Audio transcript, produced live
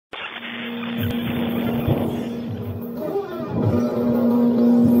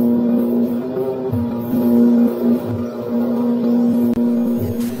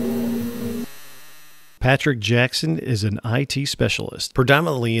Patrick Jackson is an IT specialist,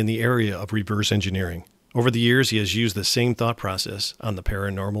 predominantly in the area of reverse engineering. Over the years, he has used the same thought process on the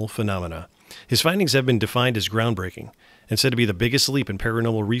paranormal phenomena. His findings have been defined as groundbreaking and said to be the biggest leap in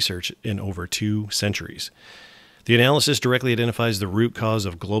paranormal research in over 2 centuries. The analysis directly identifies the root cause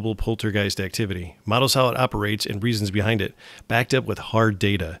of global poltergeist activity, models how it operates and reasons behind it, backed up with hard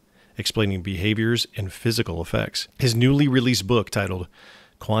data, explaining behaviors and physical effects. His newly released book, titled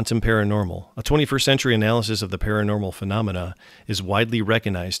Quantum Paranormal, a 21st century analysis of the paranormal phenomena, is widely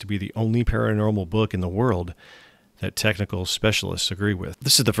recognized to be the only paranormal book in the world that technical specialists agree with.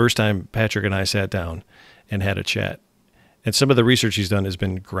 This is the first time Patrick and I sat down and had a chat. And some of the research he's done has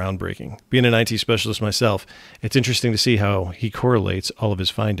been groundbreaking. Being an IT specialist myself, it's interesting to see how he correlates all of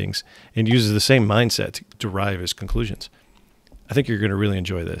his findings and uses the same mindset to derive his conclusions. I think you're going to really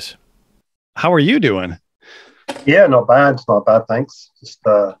enjoy this. How are you doing? Yeah, not bad. Not bad, thanks. Just,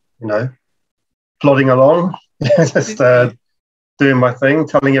 plodding along. Just doing my thing,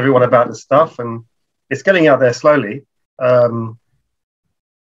 telling everyone about the stuff. And it's getting out there slowly. And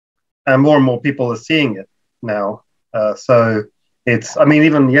more people are seeing it now. So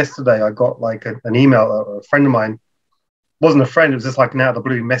even yesterday I got like an email, a friend of mine, wasn't a friend, it was just like an out of the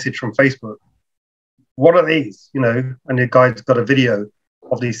blue message from Facebook. What are these? And the guy's got a video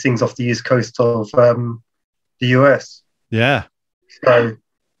of these things off the east coast of the US. Yeah. So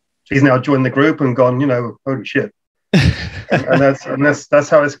he's now joined the group and gone, holy shit. and that's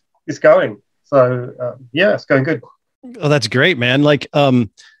how it's going. So it's going good. Oh, that's great, man. Like, yeah,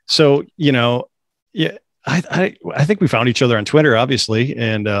 I think we found each other on Twitter, obviously.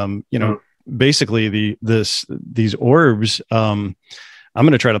 And, basically these orbs, I'm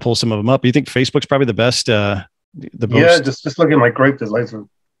going to try to pull some of them up. You think Facebook's probably the best, just look at my group. There's loads of them.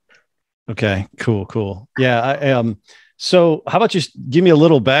 Okay, cool. Yeah. So how about just give me a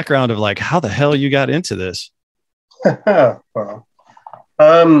little background of like, how the hell you got into this? Well,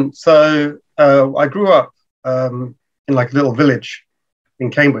 I grew up, in like a little village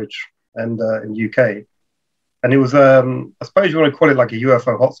in Cambridge and, in UK. And it was, I suppose you want to call it like a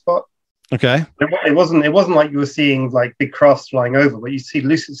UFO hotspot. Okay. It wasn't like you were seeing like big crafts flying over, but you see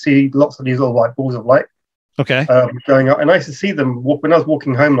lots of these little like balls of light. Okay. Going up. And I used to see them when I was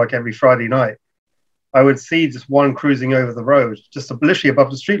walking home, like every Friday night. I would see just one cruising over the road, just literally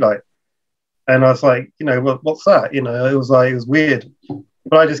above the streetlight. And I was like, what's that? It was weird,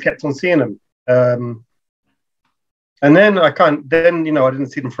 but I just kept on seeing them. And then I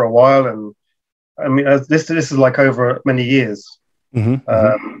didn't see them for a while. And I mean, this is like over many years.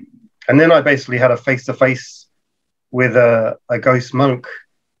 Mm-hmm. And then I basically had a face-to-face with a ghost monk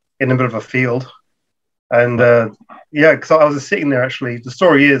in the middle of a field. And because I was sitting there, actually, the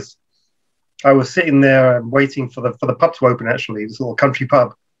story is I was sitting there waiting for the pub to open, actually, this little country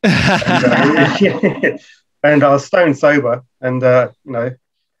pub. And, and I was stone sober, and I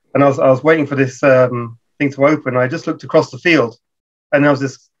was waiting for this thing to open. I just looked across the field, and there was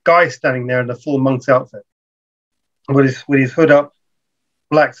this guy standing there in a full monk's outfit with his hood up,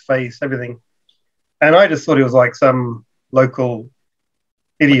 black face, everything. And I just thought he was like some local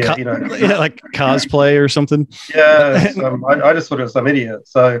idiot, like cosplay or something. Yeah, I just thought it was some idiot.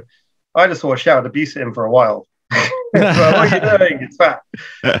 So I just sort of shouted abuse at him for a while. What are you doing? It's fat.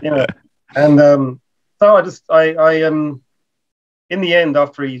 And so I in the end,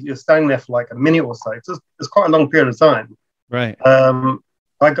 after he was standing there for like a minute or so, it's quite a long period of time. Right.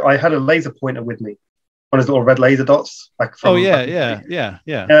 I had a laser pointer with me, one of those little red laser dots. Yeah.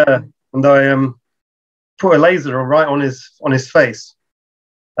 And I put a laser right on his face.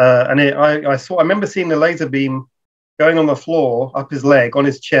 And I remember seeing the laser beam going on the floor, up his leg, on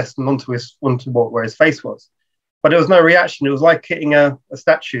his chest, and onto where his face was. But there was no reaction. It was like hitting a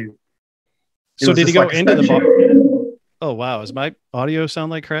statue. So did he go into the bar? Oh wow! Does my audio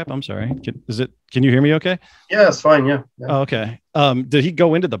sound like crap? I'm sorry. Can you hear me? Okay. Yeah, it's fine. Yeah. Oh, okay. Did he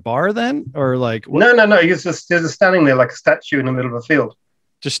go into the bar then, or like? What? No. He was just standing there like a statue in the middle of a field.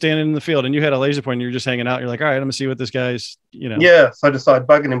 Just standing in the field, and you had a laser pointer. And you were just hanging out. You're like, all right, I'm gonna see what this guy's. Yeah. So I just started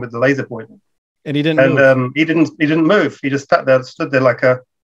bugging him with the laser pointer. And he didn't move. He didn't move. He just stood there like a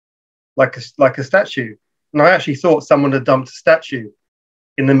statue. And I actually thought someone had dumped a statue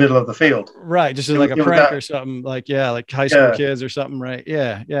in the middle of the field. Right. Just like a prank or something, like high school kids or something. Right.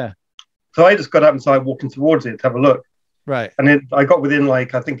 Yeah. So I just got up and started walking towards it to have a look. Right. And then I got within I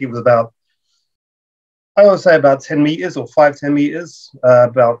think it was about 10 meters or 10 meters,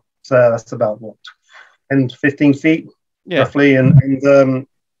 that's about what, 10 to 15 feet roughly. And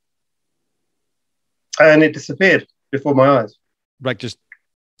it disappeared before my eyes. Like just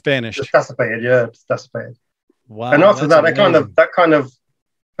vanished. Just dissipated. Yeah. Just dissipated. Wow. And after that, that kind of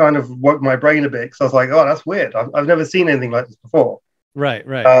kind of woke my brain a bit because I was like, oh, that's weird. I've never seen anything like this before. Right.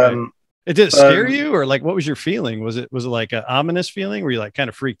 Um, It did so, scare you, or like, what was your feeling? Was it like an ominous feeling? Were you like kind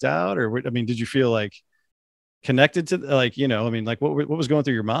of freaked out, or I mean, did you feel like connected to, like, I mean, like what was going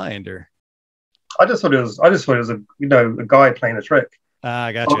through your mind? Or I just thought it was a guy playing a trick.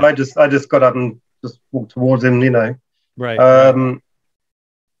 I gotcha. I just got up and just walked towards him, Right.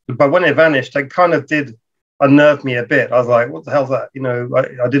 But when it vanished, it kind of did unnerve me a bit. I was like, what the hell's that?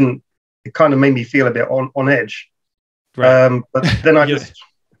 I didn't, it kind of made me feel a bit on edge. Right. But then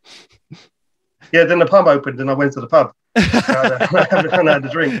then the pub opened and I went to the pub. I had a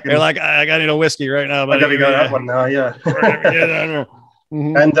drink. You're like, I got a whiskey right now, but I got to go have one now. Yeah.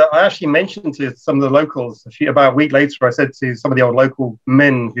 Mm-hmm. And I actually mentioned to some of the locals about a week later. I said to some of the old local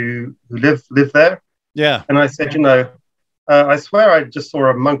men who live there. Yeah. And I said, I swear I just saw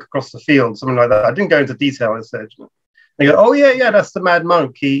a monk across the field, something like that. I didn't go into detail. I said, they go, oh yeah, that's the mad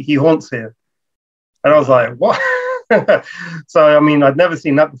monk. He haunts here. And I was like, what? So I mean, I'd never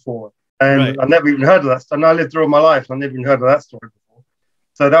seen that before, and I never even heard of that. And I lived through all my life, and I never even heard of that story before.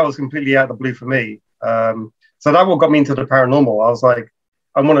 So that was completely out of the blue for me. So that what got me into the paranormal. I was like,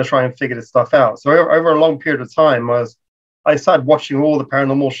 I want to try and figure this stuff out. So over a long period of time, I started watching all the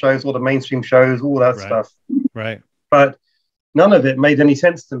paranormal shows, all the mainstream shows, all that stuff. Right. But none of it made any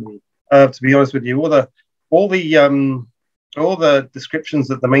sense to me. To be honest with you, all the descriptions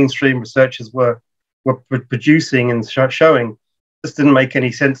that the mainstream researchers were producing and showing just didn't make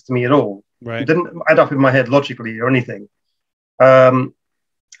any sense to me at all. Right. It didn't add up in my head logically or anything. And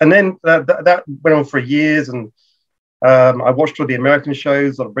then that went on for years, and I watched all the American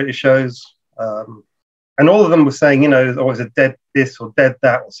shows, all the British shows, and all of them were saying, always a dead this or dead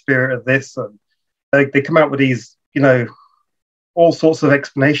that or spirit of this. And they come out with these, all sorts of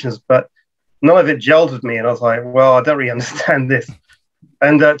explanations, but none of it gelled with me. And I was like, well, I don't really understand this.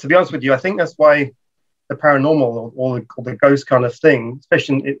 And to be honest with you, I think that's why the paranormal or the ghost kind of thing,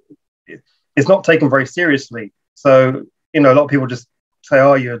 especially it's not taken very seriously. So, a lot of people just say,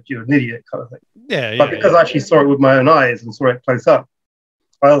 oh, you're an idiot kind of thing. Yeah. But because I actually saw it with my own eyes and saw it close up,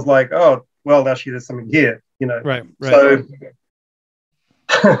 I was like, oh, well, actually, there's something here, Right. So,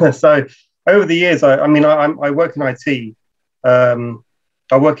 so over the years, I work in IT.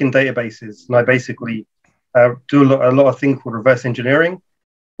 I work in databases, and I basically do a lot of things called reverse engineering,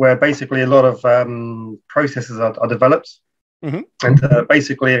 where basically a lot of processes are developed, and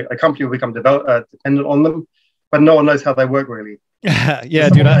basically a company will become dependent on them, but no one knows how they work really. Yeah,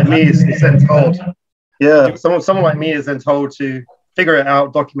 dude. Like me is then told. Yeah, someone like me is then told to figure it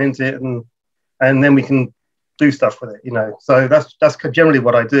out, document it, and then we can do stuff with it. So that's generally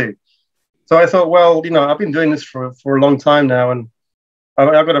what I do. So I thought, well, I've been doing this for a long time now, and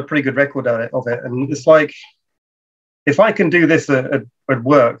I've got a pretty good record of it. And it's like, if I can do this at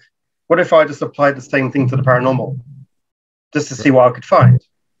work, what if I just applied the same thing to the paranormal, just to see what I could find?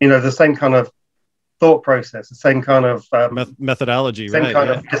 The same kind of thought process, the same kind of methodology, same kind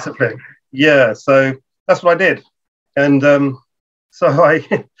of discipline. Yeah, so that's what I did, and so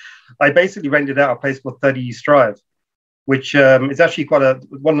I basically rented out a place called 30 East Drive, which is actually one of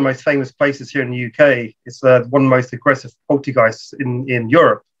the most famous places here in the UK. It's one of the most aggressive poltergeists in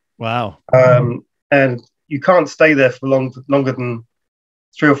Europe. Wow. And you can't stay there for longer than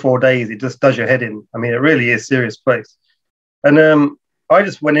 3 or 4 days. It just does your head in. I mean, it really is a serious place. And I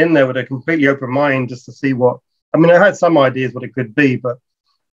just went in there with a completely open mind just to see I had some ideas what it could be, but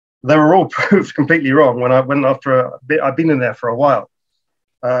they were all proved completely wrong when I went after a bit. I've been in there for a while.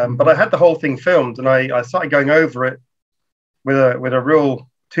 But I had the whole thing filmed, and I started going over it with a real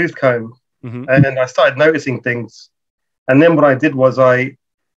tooth comb, and I started noticing things. And then what I did was I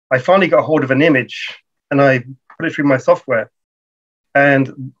finally got hold of an image, and I put it through my software.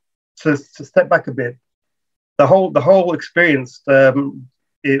 And to step back a bit, the whole experience,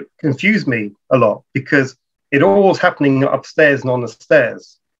 it confused me a lot because it all was happening upstairs and on the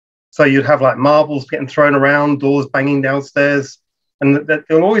stairs. So you'd have like marbles getting thrown around, doors banging downstairs, and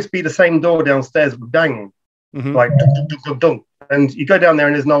there'll always be the same door downstairs banging, like dunk, dunk, dunk, dunk. And you go down there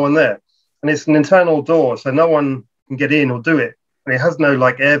and there's no one there, and it's an internal door, so no one can get in or do it, and it has no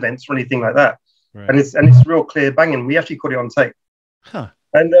like air vents or anything like that. Right. And it's real clear banging. We actually caught it on tape.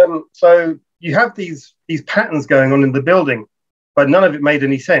 And so you have these patterns going on in the building, but none of it made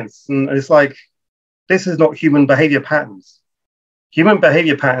any sense. And it's like, this is not human behavior patterns. Human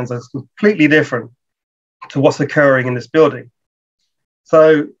behavior patterns are completely different to what's occurring in this building.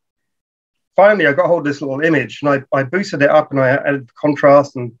 So finally, I got hold of this little image, and I boosted it up, and I added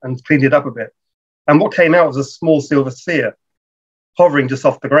contrast and cleaned it up a bit. And what came out was a small silver sphere hovering just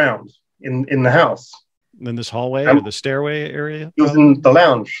off the ground in the house. In this hallway or And the stairway area? it was in the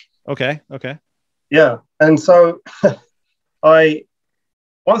lounge. Okay. Okay. Yeah. And so I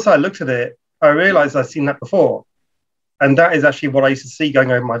once I looked at it, I realized I'd seen that before. And that is actually what I used to see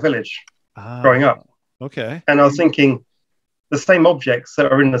going over my village growing up. Okay. And I was thinking, the same objects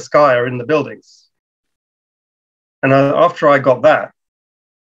that are in the sky are in the buildings. And after I got that,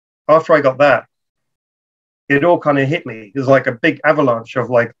 it all kind of hit me. It was like a big avalanche of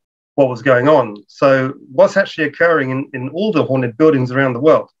like what was going on. So what's actually occurring in all the haunted buildings around the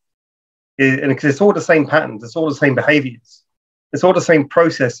world, and because it's all the same patterns, it's all the same behaviors, it's all the same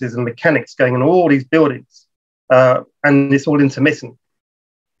processes and mechanics going in all these buildings, and it's all intermittent.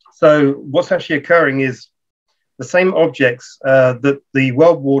 So what's actually occurring is the same objects that the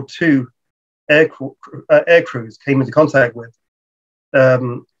World War II air crews came into contact with,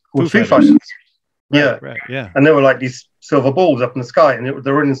 called Foo Fighters. Yeah, right, yeah. And they were like these silver balls up in the sky, and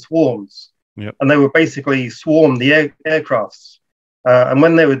they were in swarms. Yep. And they would basically swarm the aircrafts. And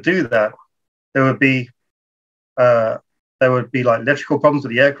when they would do that, there would be like electrical problems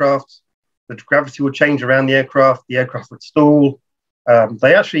with the aircraft. The gravity would change around the aircraft would stall.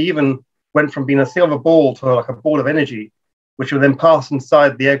 They actually even went from being a silver ball to like a ball of energy, which would then pass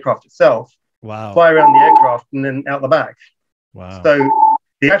inside the aircraft itself, fly around the aircraft, and then out the back. Wow. So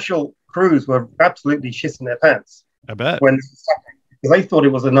the actual crews were absolutely shitting their pants. I bet. Because they thought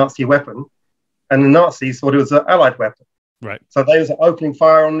it was a Nazi weapon, and the Nazis thought it was an Allied weapon. Right. So they was opening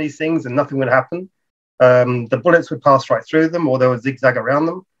fire on these things, and nothing would happen. The bullets would pass right through them, or they would zigzag around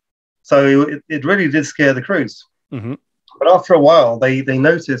them. So it really did scare the crews. Mm-hmm. But after a while, they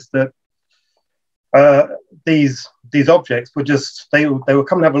noticed that these objects were just they would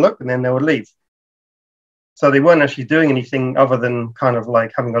come and have a look, and then they would leave. So they weren't actually doing anything other than kind of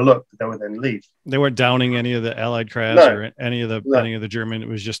like having a look. They would then leave. They weren't downing any of the Allied crafts or any of the German. It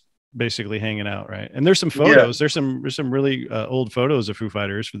was just basically hanging out, right? And there's some photos. Yeah. There's some really old photos of Foo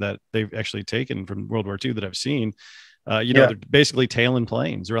Fighters that they've actually taken from World War II that I've seen. They're basically tailing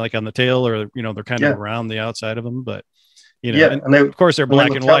planes. They're like on the tail, or they're kind of around the outside of them, but. And of course they're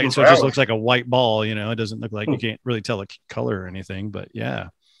black and white, so it just looks like a white ball. It doesn't look like you can't really tell the color or anything. But yeah,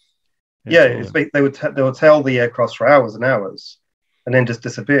 they would tail the aircraft for hours and hours, and then just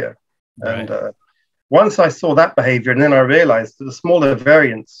disappear. Right. And once I saw that behavior, and then I realized that the smaller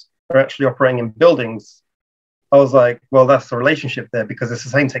variants are actually operating in buildings, I was like, well, that's the relationship there, because it's the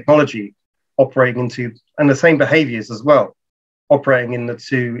same technology operating into, and the same behaviors as well, operating in the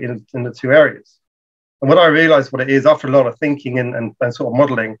two areas. And what I realized what it is after a lot of thinking and sort of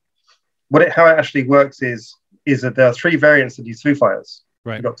modeling, how it actually works is that there are three variants of these Foo Fighters.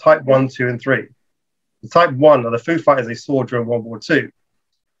 Right. You've got type 1, 2, and 3. The type 1 are the Foo Fighters they saw during World War II,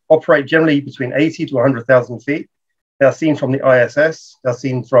 operate generally between 80 to 100,000 feet. They are seen from the ISS. They're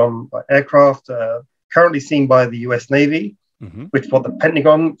seen from aircraft, currently seen by the US Navy, which is what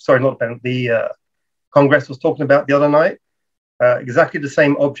the Congress was talking about the other night. Exactly the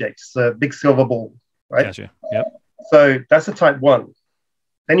same object. It's a big silver ball. Right. Gotcha. Yep. So that's a type 1.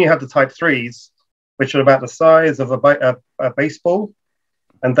 Then you have the type 3s, which are about the size of a baseball,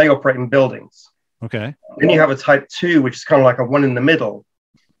 and they operate in buildings. Okay. Then you have a type 2, which is kind of like a one in the middle,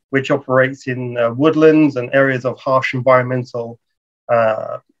 which operates in woodlands and areas of harsh environmental,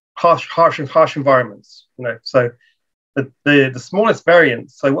 harsh environments. So the smallest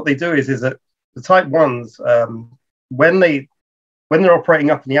variants. So what they do is that the type 1s, when they're operating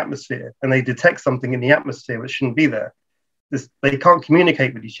up in the atmosphere and they detect something in the atmosphere which shouldn't be there, they can't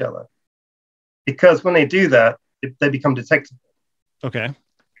communicate with each other, because when they do that, they become detectable. Okay.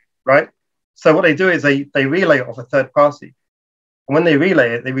 Right? So what they do is they relay it off a third party. And when they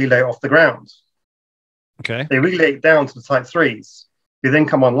relay it off the ground. Okay. They relay it down to the type 3s, who then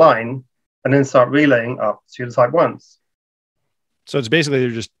come online and then start relaying up to the type 1s. So it's basically they're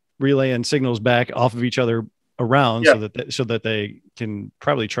just relaying signals back off of each other around, so that they can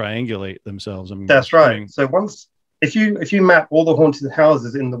probably triangulate themselves. That's right. So if you map all the haunted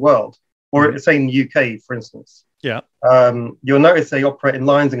houses in the world, or say in the UK, for instance, you'll notice they operate in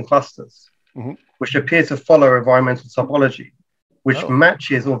lines and clusters, which appear to follow environmental topology, which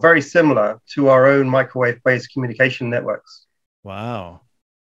matches or very similar to our own microwave-based communication networks. Wow.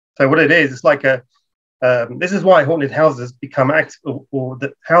 So what it is, it's like this is why haunted houses become active, or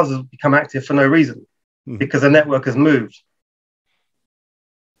the houses become active for no reason. Because the network has moved.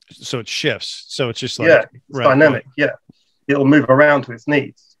 So it shifts. So it's just like it's dynamic. Right. Yeah, it'll move around to its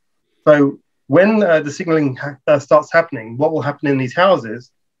needs. So when the signaling starts happening, what will happen in these houses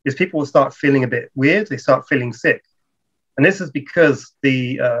is people will start feeling a bit weird. They start feeling sick, and this is because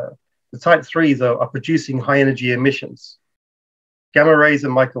the type 3s are producing high energy emissions, gamma rays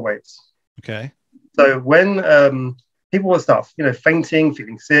and microwaves. Okay. So when people will start, fainting,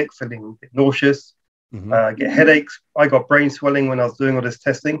 feeling sick, feeling a bit nauseous, get headaches. I got brain swelling when I was doing all this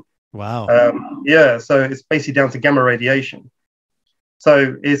testing. Wow. Yeah, so it's basically down to gamma radiation.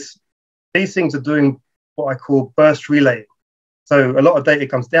 So these things are doing what I call burst relaying. So a lot of data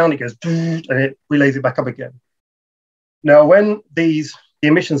comes down, it goes, and it relays it back up again. Now, when the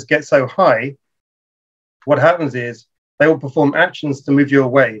emissions get so high, what happens is they will perform actions to move you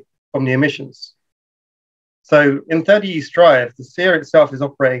away from the emissions. So in 30 East Drive, the sphere itself is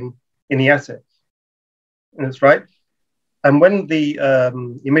operating in the attic. And that's right. And when the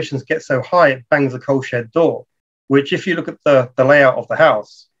emissions get so high, it bangs the coal shed door, which, if you look at the layout of the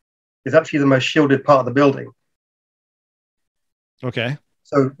house, is actually the most shielded part of the building. Okay.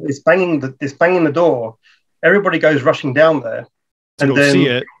 So it's banging the door. Everybody goes rushing down there. To go see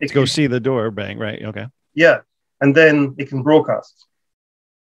it. To go see the door bang, right? Okay. Yeah. And then it can broadcast.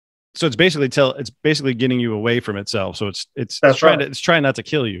 So it's basically getting you away from itself. So it's trying not to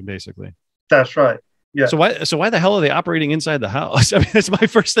kill you, basically. That's right. Yeah. So why the hell are they operating inside the house? I mean, it's my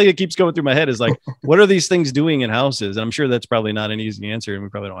first thing that keeps going through my head is like, what are these things doing in houses? And I'm sure that's probably not an easy answer, and we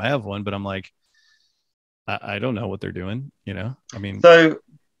probably don't have one. But I'm like, I don't know what they're doing. I mean, so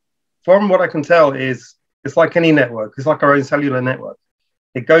from what I can tell is it's like any network. It's like our own cellular network.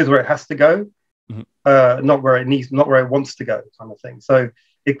 It goes where it has to go, not where it wants to go, kind of thing. So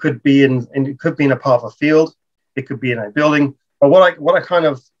it could be in a part of a field, it could be in a building. But what I kind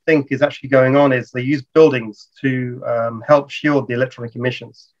of think is actually going on is they use buildings to help shield the electronic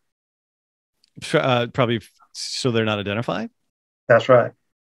emissions. Probably so they're not identified. That's right.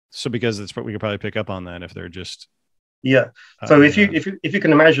 So because we could probably pick up on that if they're just So if you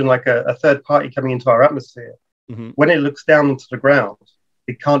can imagine like a third party coming into our atmosphere, when it looks down into the ground,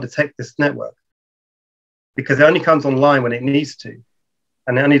 it can't detect this network because it only comes online when it needs to,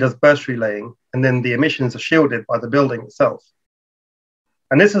 and it only does burst relaying, and then the emissions are shielded by the building itself.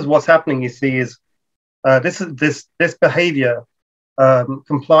 And this is what's happening. You see, is this behavior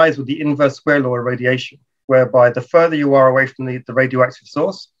complies with the inverse square law of radiation, whereby the further you are away from the radioactive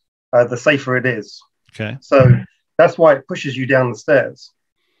source, the safer it is. Okay. So that's why it pushes you down the stairs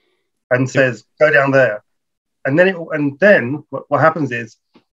and says, "Go down there." And then what happens is,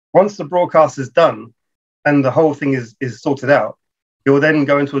 once the broadcast is done and the whole thing is sorted out, it will then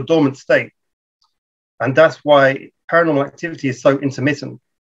go into a dormant state, and that's why paranormal activity is so intermittent,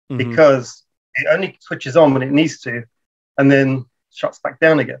 because it only switches on when it needs to and then shuts back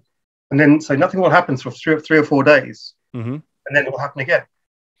down again. And then so nothing will happen for three or 4 days, and then it will happen again.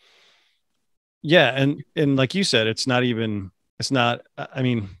 Yeah, and like you said, it's not. I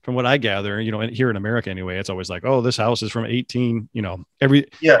mean, from what I gather, here in America anyway, it's always like, oh, this house is from 18.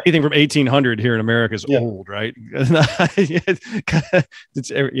 Anything from 1800 here in America is old, right? It's not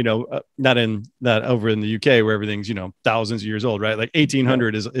over in the UK where everything's thousands of years old, right? Like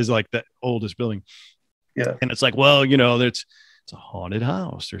 1800 is like the oldest building. Yeah, and it's like, well, it's a haunted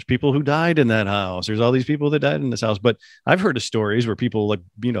house. There's people who died in that house. There's all these people that died in this house. But I've heard of stories where people like,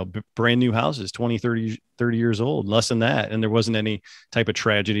 brand new houses, 20, 30 years old, less than that. And there wasn't any type of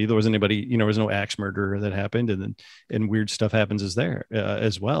tragedy. There wasn't anybody, there was no axe murder that happened. And weird stuff happens as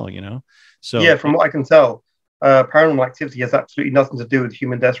well, So yeah, from what I can tell, paranormal activity has absolutely nothing to do with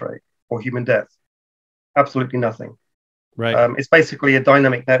human death rate or human death. Absolutely nothing. Right. It's basically a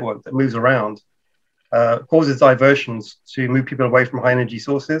dynamic network that moves around. Causes diversions to move people away from high energy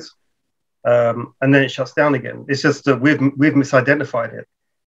sources, and then it shuts down again. It's just that we've misidentified it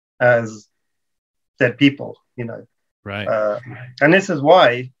as dead people, Right. And this is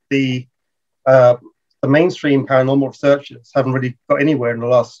why the mainstream paranormal researchers haven't really got anywhere in the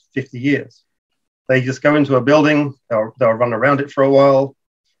last 50 years. They just go into a building, they'll run around it for a while,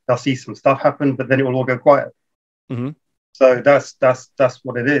 they'll see some stuff happen, but then it will all go quiet. So that's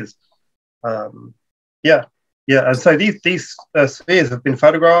what it is. Yeah. And so these spheres have been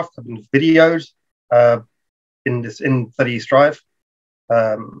photographed, have been videoed in 30 East Drive.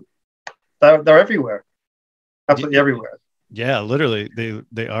 They're everywhere, absolutely everywhere. Yeah, literally,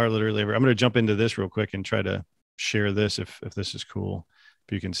 they are literally everywhere. I'm going to jump into this real quick and try to share this if this is cool.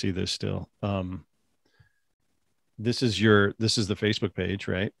 If you can see this still. This is the Facebook page,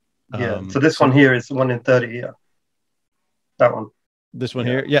 right? Yeah. So this one here is the one in 30. Yeah. That one. This one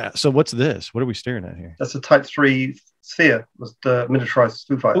here? Yeah. So what's this? What are we staring at here? That's a Type 3 sphere. Was the miniaturized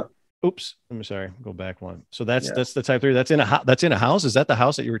Foo Fighter. Oops. I'm sorry. Go back one. So that's the Type 3. That's in a house. Is that the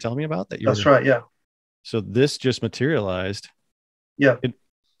house that you were telling me about? That's right. Yeah. So this just materialized. Yeah.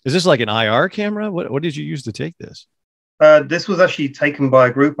 Is this like an IR camera? What did you use to take this? This was actually taken by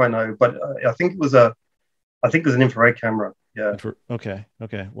a group I know, but I think it was an infrared camera. Yeah. Okay.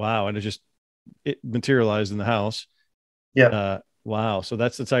 Wow. And it just it materialized in the house. Yeah. Wow. So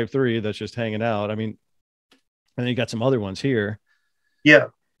that's the type 3 that's just hanging out. I mean, and then you got some other ones here. Yeah.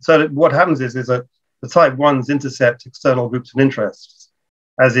 So what happens is that the type ones intercept external groups of interests,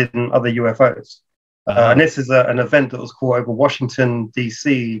 as in other UFOs. And this is an event that was caught over Washington,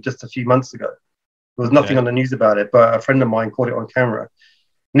 D.C. just a few months ago. There was nothing on the news about it, but a friend of mine caught it on camera.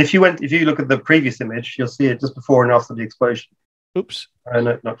 And if you look at the previous image, you'll see it just before and after the explosion. Oops.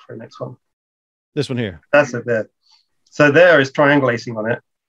 No, not for the next one. This one here. That's it there. So there is triangulating on it.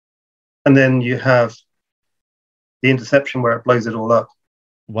 And then you have the interception where it blows it all up.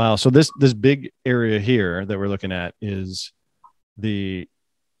 Wow. So this big area here that we're looking at is the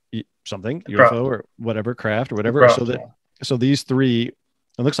something UFO or whatever craft or whatever. Craft, so these 3, it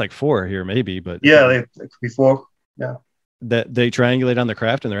looks like 4 here maybe, but yeah, they could be 4. Yeah. That they triangulate on the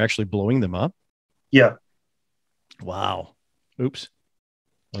craft and they're actually blowing them up. Yeah. Wow. Oops.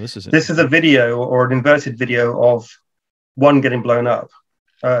 Well, this is a video or an inverted video of one getting blown up.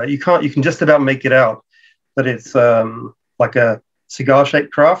 You can just about make it out that it's like a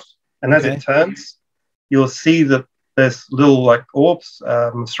cigar-shaped craft, and as it turns, you'll see that there's little like orbs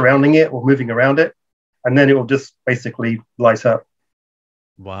surrounding it or moving around it, and then it will just basically light up.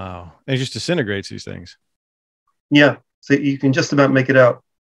 Wow. And it just disintegrates these things. Yeah. So you can just about make it out.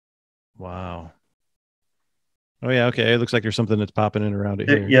 Wow. Oh yeah, okay. It looks like there's something that's popping in around it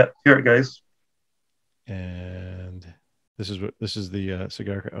here. Yeah, here it goes. And this is the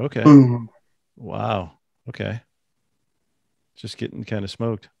cigar. Okay. Boom. Wow. Okay. Just getting kind of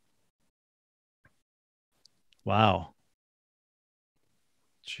smoked. Wow.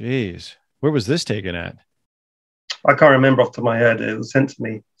 Jeez. Where was this taken at? I can't remember off the top of my head. It was sent to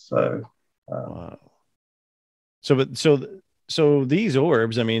me. So wow. So these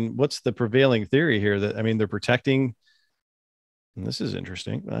orbs, I mean, what's the prevailing theory here? That, I mean, they're protecting, and this is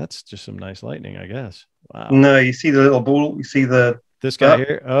interesting. That's just some nice lightning, I guess. Wow. No, you see the little ball, you see this guy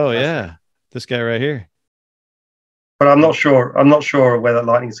here. Oh yeah. This guy right here. But I'm not sure where that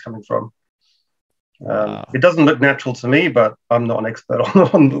lightning is coming from. Wow. It doesn't look natural to me, but I'm not an expert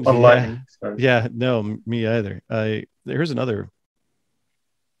on lightning. So. Yeah, no, me either. Here's another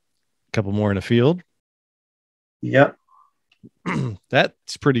couple more in a field. Yeah.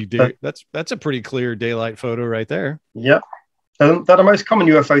 That's pretty that's a pretty clear daylight photo right there. Yeah. They're the most common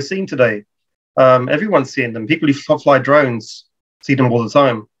UFO seen today. Everyone's seeing them. People who fly drones see them all the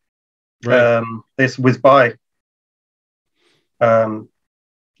time. Right. They just whiz by.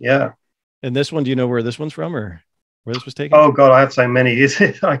 Yeah. And this one, do you know where this one's from or where this was taken? Oh God, I have so many.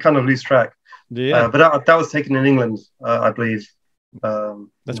 I kind of lose track. Yeah. But that was taken in England, I believe.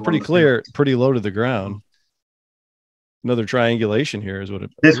 That's pretty clear, pretty low to the ground. Another triangulation here is what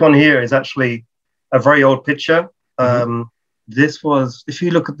it. This one here is actually a very old picture. This was, if you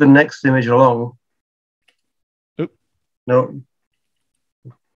look at the next image along. Oop. No.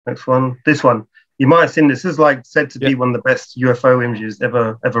 Next one. This one. You might have seen this. This is like said to be one of the best UFO images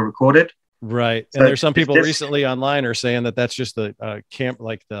ever recorded. Right. So and there's some people recently online are saying that that's just the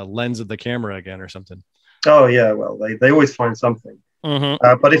like the lens of the camera again or something. Oh yeah, well they always find something.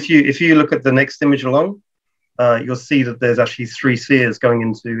 But if you look at the next image along, you'll see that there's actually 3 spheres going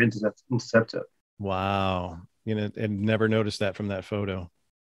into interceptor. Wow. You know, and never noticed that from that photo.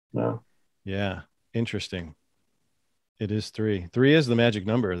 No. Yeah. Interesting. It is 3. 3 is the magic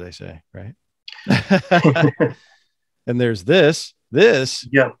number, they say, right? And there's this.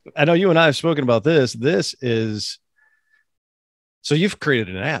 Yeah. I know you and I have spoken about this. This is, so you've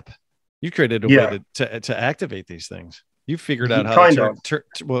created an app. You created a way to activate these things. You figured out how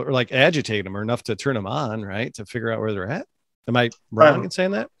to like agitate them or enough to turn them on, right? To figure out where they're at. Am I wrong in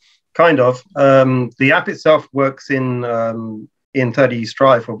saying that? Kind of. The app itself works in 30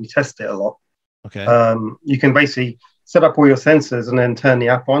 Drive where we test it a lot. Okay. You can basically set up all your sensors and then turn the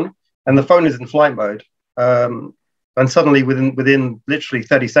app on, and the phone is in flight mode. And suddenly, within literally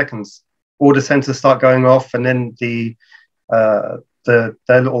 30 seconds, all the sensors start going off, and then their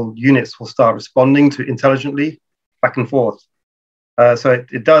little units will start responding to intelligently back and forth. So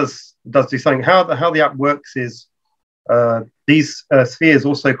it does do something. How the app works is these spheres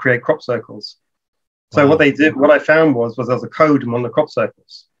also create crop circles. So what I found was there was a code in one of the crop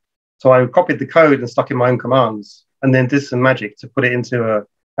circles. So I copied the code and stuck in my own commands, and then did some magic to put it into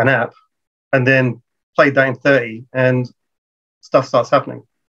an app, and then played that in 30, and stuff starts happening.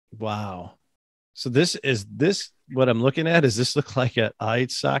 Wow. So this what I'm looking at? Does this look like an eye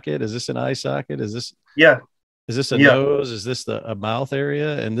socket? Is this an eye socket? Is this Is this a nose? Is this a mouth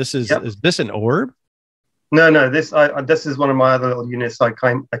area? And this is this an orb? No. This is one of my other little units I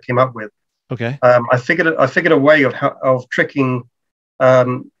came up with. Okay. I figured a way of tricking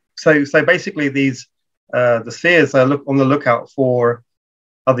So basically, these the seers are on the lookout for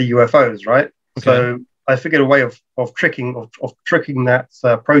other UFOs, right? Okay. So I figured a way of tricking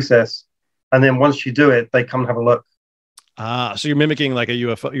that process, and then once you do it, they come and have a look. Ah, so you're mimicking like a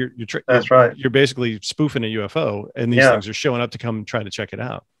UFO. That's right. You're basically spoofing a UFO, and these things are showing up to come try to check it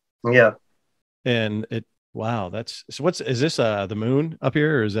out. Yeah. And wow, that's so. Is this the moon up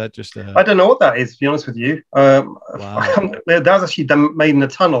here, or is that just? I don't know what that is, to be honest with you. Wow. That was actually made in a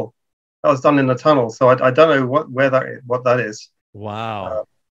tunnel. That was done in a tunnel, so I don't know what that is. Wow.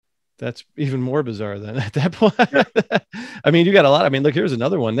 That's even more bizarre than at that point. Yeah. I mean, you got a lot. I mean, look, here's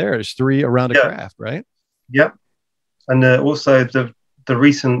another one. There's 3 around a craft, right? Yep. And also the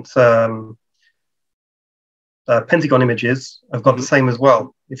recent Pentagon images have got the same as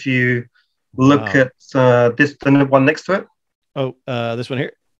well. If you look at the one next to it. Oh, this one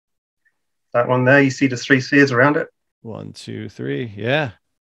here. That one there, you see the 3 seers around it. 1, 2, 3. Yeah.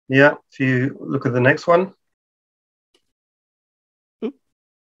 Yeah. If you look at the next one. Oop.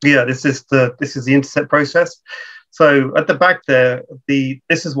 Yeah, this is the intercept process. So at the back there,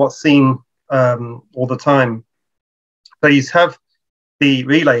 this is what's seen all the time. So you have the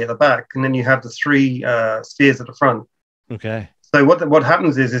relay at the back, and then you have the 3 spheres at the front. Okay. So what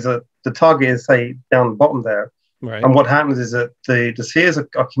happens is that the target is, say, down the bottom there, right. And what happens is that the spheres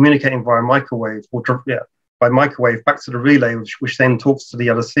are communicating via microwave, by microwave back to the relay, which then talks to the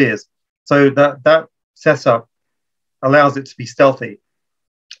other spheres. So that setup allows it to be stealthy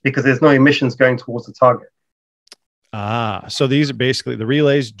because there's no emissions going towards the target. Ah, so these are basically the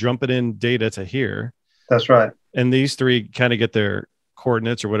relays dumping in data to here. That's right. And these 3 kind of get their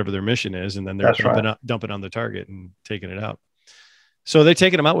coordinates or whatever their mission is, and then they're dumping on the target and taking it out. So they're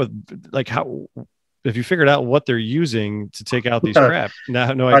taking them out with, like, how, if you figured out what they're using to take out these crap? No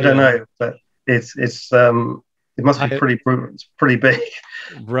idea. I don't know, but it must be pretty big.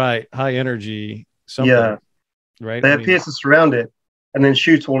 Right. High energy. Something. Yeah. Right. They appear to surround it and then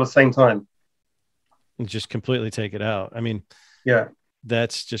shoot all at the same time. And just completely take it out. I mean, yeah,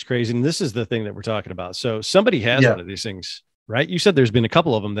 that's just crazy. And this is the thing that we're talking about. So somebody has one of these things, right? You said there's been a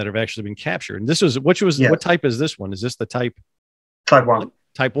couple of them that have actually been captured. And this was, what type is this one? Is this the type 1?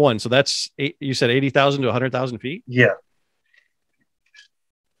 Type 1. So that's you said 80,000 to 100,000 feet. Yeah.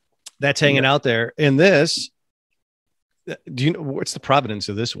 That's hanging out there. And this, do you know what's the provenance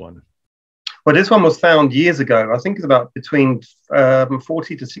of this one? Well, this one was found years ago. I think it's about between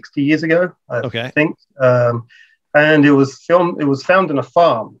 40 to 60 years ago. I think. And it was found in a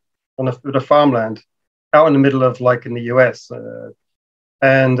farm with a farmland out in the middle of, like, in the US.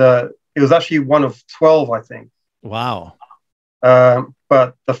 And it was actually one of 12, I think. Wow.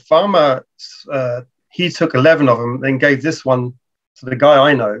 But the farmer, he took 11 of them, then gave this one to the guy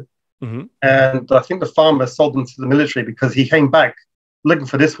I know. Mm-hmm. And I think the farmer sold them to the military because he came back looking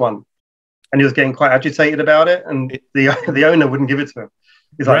for this one. And he was getting quite agitated about it. And the owner wouldn't give it to him.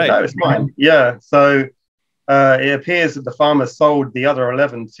 He's like, no, it's mine. Yeah. So it appears that the farmer sold the other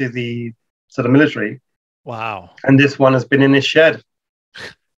 11 to the military. Wow. And this one has been in his shed.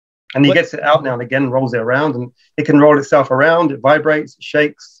 And he gets it out now and again, rolls it around, and it can roll itself around. It vibrates, it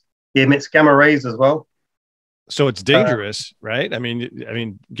shakes. It emits gamma rays as well. So it's dangerous, right? I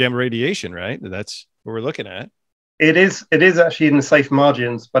mean, gamma radiation, right? That's what we're looking at. It is actually in the safe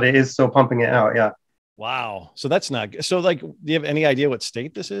margins, but it is still pumping it out. Yeah. Wow. So that's not good. So, like, do you have any idea what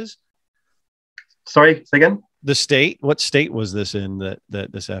state this is? Sorry, say again? The state? What state was this in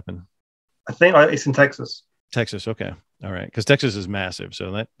that this happened? I think it's in Texas. Texas. Okay. All right. Because Texas is massive.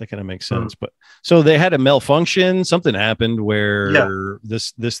 So that kind of makes sense. But so they had a malfunction. Something happened where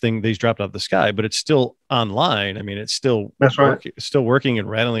this thing, these dropped out of the sky, but it's still online. I mean, it's still, still working and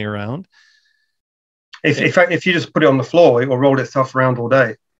rattling around. In fact, if you just put it on the floor, it will roll itself around all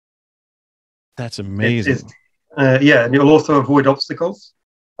day. That's amazing. And it will also avoid obstacles.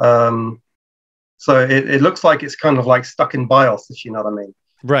 So it looks like it's kind of like stuck in BIOS, if you know what I mean.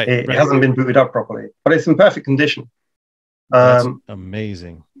 Right. It hasn't been booted up properly, but it's in perfect condition. That's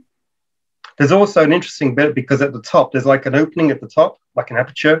amazing. There's also an interesting bit because at the top, there's like an opening at the top, like an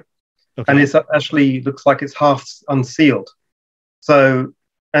aperture, and it actually looks like it's half unsealed. So,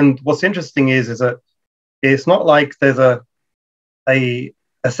 and what's interesting is that it's not like there's a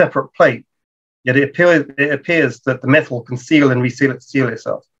separate plate, yet it appears that the metal can seal and seal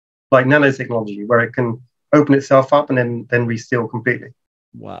itself, like nanotechnology, where it can open itself up and then reseal completely.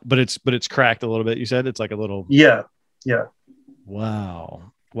 Wow. But it's cracked a little bit. You said it's like a little. Yeah. Wow.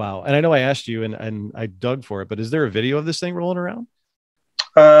 And I know I asked you and I dug for it, but is there a video of this thing rolling around?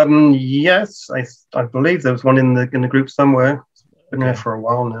 Yes, I believe there was one in the group somewhere. It's been there for a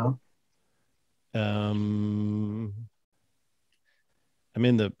while now. I'm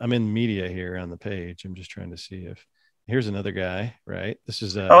in media here on the page. I'm just trying to see if here's another guy, right? This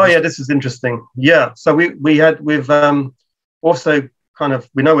is Oh yeah, this is interesting. Yeah, so we've also kind of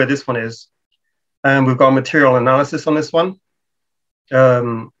we know where this one is, and we've got material analysis on this one.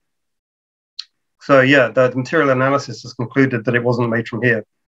 Um, so yeah, the material analysis has concluded that it wasn't made from here.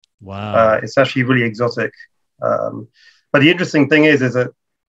 wow. It's actually really exotic. But the interesting thing is that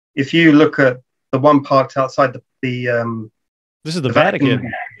if you look at the one parked outside This is the the Vatican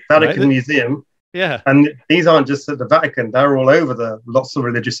Vatican, Vatican right? Museum, Yeah. and these aren't just at the Vatican; they're all over the lots of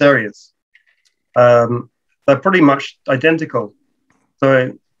religious areas. Um, they're pretty much identical.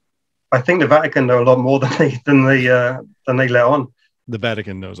 So I think the Vatican know a lot more than they let on. The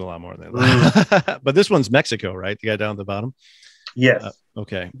Vatican knows a lot more than Mm, that. But this one's Mexico, right? The guy down at the bottom. yes,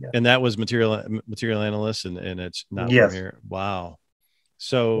 Okay. yeah. And that was material analyst, and it's not from Yes. here. Wow.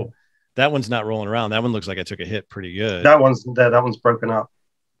 So that one's not rolling around. That one looks like I took a hit pretty good. That one's there. That one's broken up.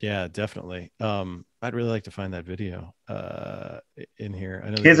 Yeah, definitely. I'd really like to find that video in here. I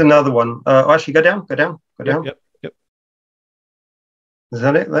know Here's another one. Actually, go down, go down, go yep, down. yep. Is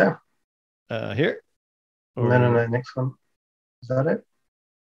that it there? Here? Or No. Next one. Is that it?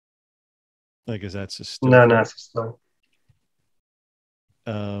 I guess that's a still. No, it's still.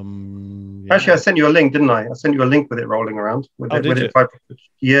 Yeah. Actually, I sent you a link, didn't I? I sent you a link with it rolling around. With it, did you?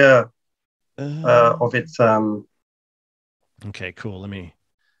 Yeah. Of its Okay, cool. Let me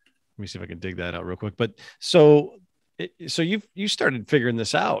see if I can dig that out real quick. But so you started figuring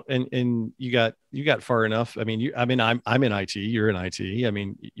this out, and you got far enough. I mean, I'm in IT. You're in IT. I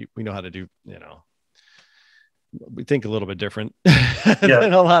mean, we know how to do. We think a little bit different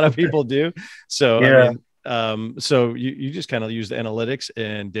than a lot of people do. So yeah. I mean, so you just kind of used analytics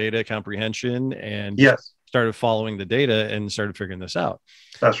and data comprehension and started following the data and started figuring this out.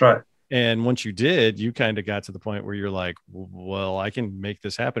 That's right. And once you did, you kind of got to the point where you're like, well, I can make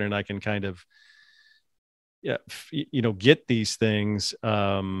this happen, and I can kind of, get these things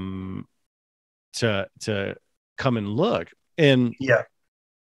to come and look. And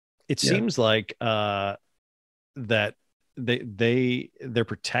it seems like that they're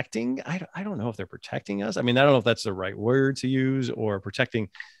protecting. I don't know if they're protecting us. I mean, I don't know if that's the right word to use, or protecting.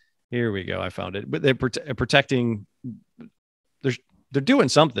 Here we go. I found it. But they're protecting. They're doing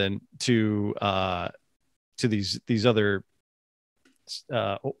something to these other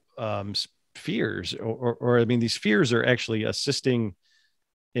spheres, or I mean, these spheres are actually assisting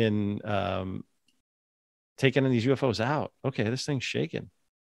in taking these UFOs out. Okay, this thing's shaking.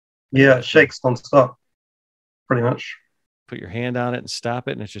 Yeah, it shakes nonstop, pretty much. Put your hand on it and stop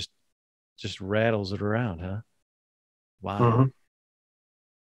it, and it just rattles it around, huh? Wow. Mm-hmm.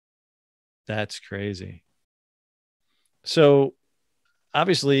 That's crazy. So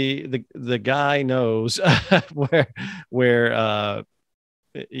obviously the guy knows where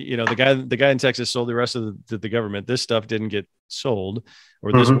the guy in Texas sold the rest of the government. This stuff didn't get sold,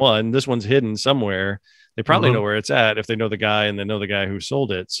 or this one's hidden somewhere. They probably know where it's at if they know the guy and they know the guy who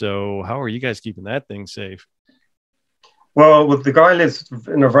sold it. So how are you guys keeping that thing safe? Well, the guy lives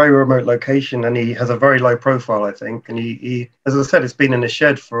in a very remote location, and he has a very low profile, I think. And he as I said, it's been in a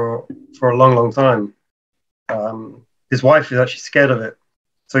shed for a long time. His wife is actually scared of it,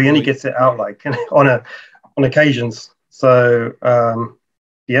 so he only gets it out like on occasions. So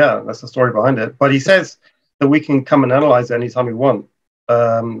that's the story behind it. But he says that we can come and analyze it anytime we want,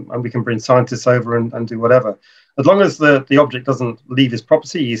 and we can bring scientists over and do whatever, as long as the object doesn't leave his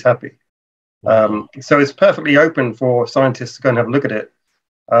property. He's happy. So it's perfectly open for scientists to go and have a look at it.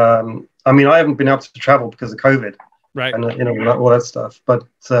 I mean, I haven't been able to travel because of COVID, right? And all that stuff. But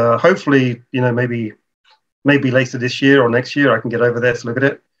hopefully, maybe later this year or next year, I can get over there to look at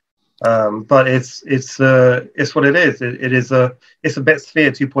it. But it's what it is. It's a Bet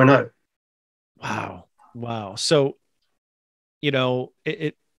Sphere 2.0. Wow. So,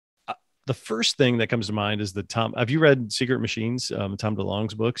 the first thing that comes to mind is have you read Secret Machines, Tom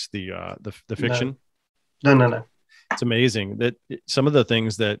DeLonge's books, the fiction? No. It's amazing that some of the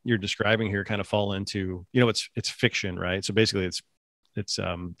things that you're describing here kind of fall into, it's fiction, right? So basically it's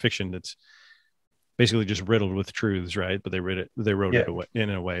fiction that's basically just riddled with truths, right? But they wrote it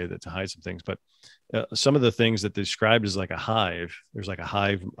in a way that to hide some things. But some of the things that they described is like a hive. There's like a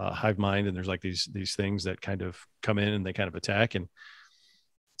hive mind, and there's like these things that kind of come in and they kind of attack, and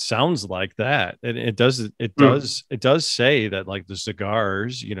sounds like that. And it does say that like the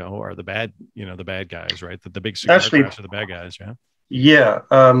cigars, are the bad guys, right? That the big cigar crafts are the bad guys, yeah. Yeah,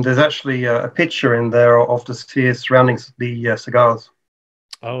 there's actually a picture in there of the sphere surrounding the cigars.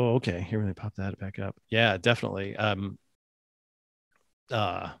 Oh, okay. Here, let me pop that back up. Yeah, definitely.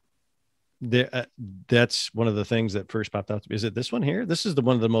 there, that's one of the things that first popped out. Is it this one here? This is the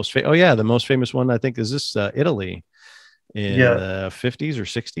one of the most oh yeah, the most famous one I think is this Italy in Yeah, the 50s or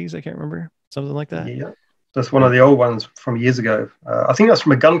 60s. I can't remember, something like that. yeah. That's one of the old ones from years ago. I think that's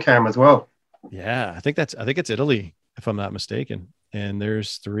from a gun cam as well. Yeah, I think it's Italy if I'm not mistaken. And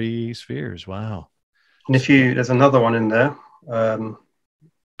there's three spheres. Wow. And if So, you, there's another one in there.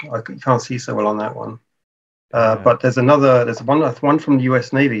 Can't see so well on that one. yeah. But there's one from the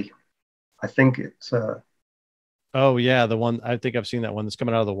U.S. Navy. I think it's, Oh yeah, the one I think I've seen that one that's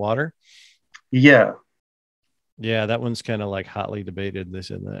coming out of the water. yeah, Yeah, that one's kind of like hotly debated. This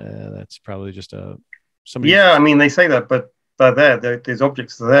and that's probably just a somebody's yeah. I mean, they say that, but they're there. These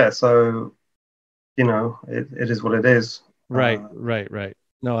objects are there, so it is what it is. right, right, right.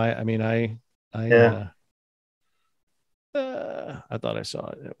 No, I mean, Yeah, I thought I saw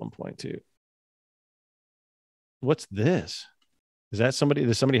it at one point too. What's this? Is that somebody?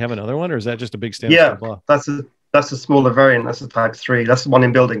 Does somebody have another one, or is that just a big stainless steel yeah. block? That's a smaller variant. That's a Type 3. That's the one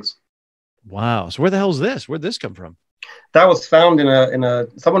in buildings. Wow. So where the hell is this? Where'd this come from? That was found in a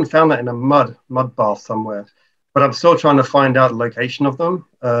someone found that in a mud bath somewhere, but I'm still trying to find out the location of them.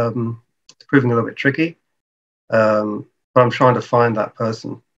 It's proving a little bit tricky, but I'm trying to find that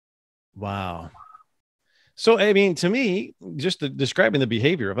person. Wow. So I mean, to me, just describing the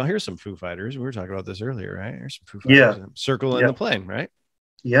behavior of here's some Foo Fighters. We were talking about this earlier, right? Here's some Foo Fighters. Yeah, Circle in yeah, the plane, right?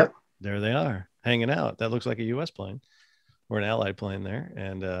 yeah. There they are, hanging out. That looks like a U.S. plane or an Allied plane there.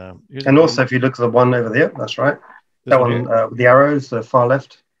 And here's And also, if you look at the one over there, that's right. this That one one here. with the arrows, the far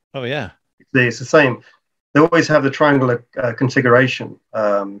left. Oh yeah. It's the same. They always have the triangular configuration.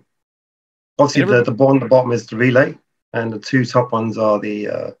 Obviously, Never, the one at the bottom is the relay, and the two top ones are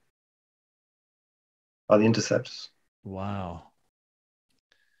the interceptors. wow.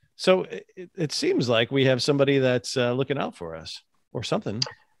 So it seems like we have somebody that's looking out for us or something.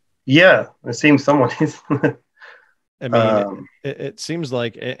 Yeah, it seems someone is. I mean, it seems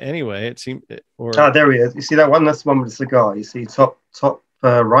like anyway. It seemed or There he is. You see that one? That's the one with the cigar. You see top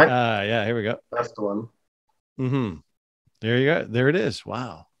right? yeah. Here we go. That's the one. Mm-hmm. There you go. There it is.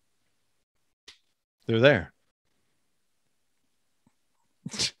 Wow. They're there.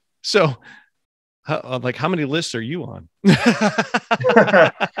 So, how many lists are you on?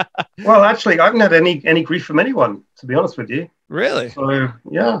 Well, actually, I haven't had any grief from anyone, to be honest with you. Really? So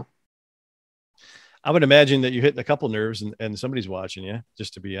yeah. I would imagine that you hit a couple nerves and somebody's watching you,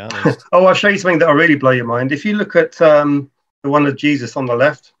 just to be honest. Oh, I'll show you something that'll really blow your mind. If you look at the one of Jesus on the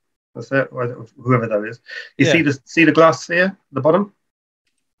left, that's it, whoever that is. You Yeah. see the glass here at the bottom?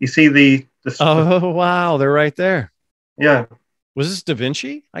 You see the Oh, wow. They're right there. yeah. Was this Da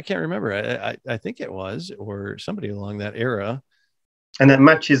Vinci? I can't remember. I think it was, or somebody along that era. And it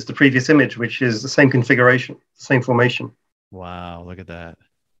matches the previous image, which is the same configuration, same formation. Wow. Look at that.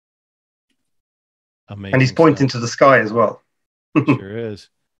 Amazing. And he's pointing stuff. to the sky as well. Sure is.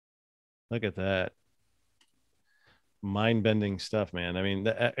 Look at that. Mind-bending stuff, man. I mean,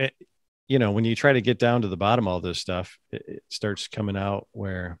 when you try to get down to the bottom of all this stuff, it starts coming out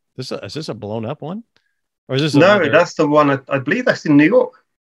where is this a blown up one? Or is this No, that's the one. I believe that's in New York.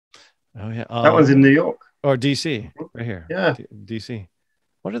 Oh yeah. That one's in New York. Or DC, right here. Yeah. DC.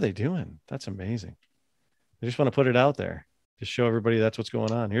 What are they doing? That's amazing. They just want to put it out there. Just show everybody that's what's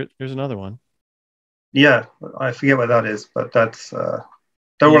going on. Here's another one. Yeah, I forget what that is, but that's they're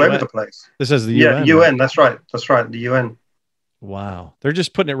all over the place. This is the UN. UN. UN. That's right. That's right. The UN. Wow. They're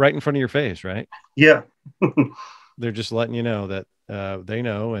just putting it right in front of your face, right? Yeah. They're just letting you know that they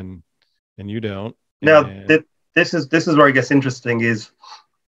know and you don't. Now this is where it gets interesting. Is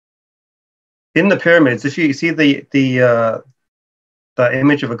in the pyramids. If you see the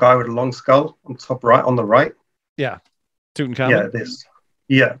image of a guy with a long skull on top right, on the right. Yeah. Tutankhamun. Yeah, this.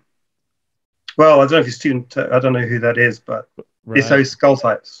 Yeah. Well, I don't know if it's I don't know who that is, but it's those skull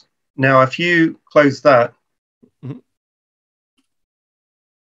types. Now, if you close that and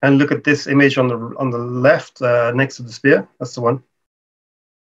look at this image on the left next to the spear, that's the one.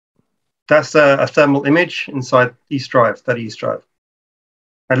 That's a thermal image inside East Drive, 30 East Drive.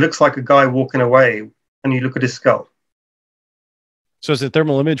 It looks like a guy walking away, and you look at his skull. So it's a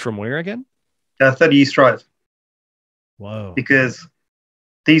thermal image from where again? 30 East Drive. Whoa. Because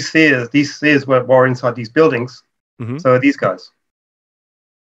these spheres were inside these buildings. Mm-hmm. So are these guys.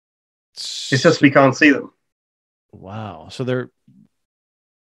 It's just we can't see them. Wow. So they're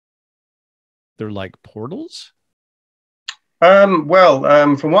like portals? From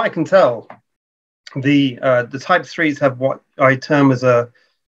what I can tell, the Type 3s have what I term as a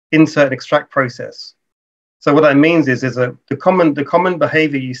insert and extract process. So what that means is the common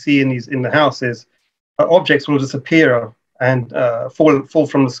behavior you see in the house is objects will disappear and fall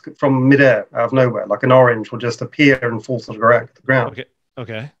from midair out of nowhere, like an orange will just appear and fall to the ground. Okay.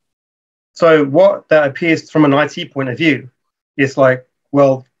 Okay. So what that appears from an IT point of view is like,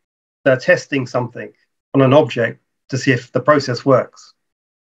 well, they're testing something on an object to see if the process works.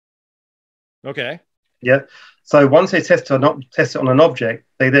 Okay. Yeah. So once they test it on an object,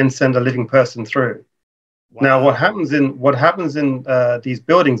 they then send a living person through. Wow. Now, what happens in these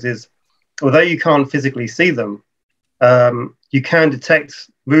buildings is, although you can't physically see them, you can detect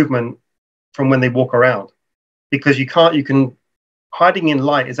movement from when they walk around, because you can hiding in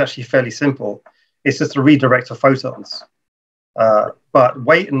light is actually fairly simple. It's just a redirect of photons, but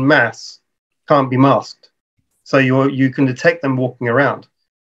weight and mass can't be masked, so you can detect them walking around,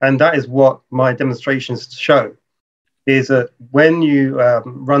 and that is what my demonstrations show. Is that when you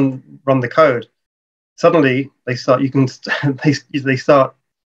run the code, suddenly they start they start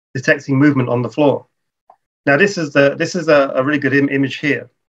detecting movement on the floor. Now this is a really good image here.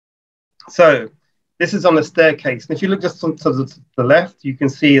 So this is on the staircase, and if you look just to the left, you can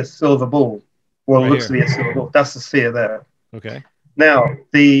see a silver ball. Well, it looks to be a silver ball. That's the sphere there. Okay. Now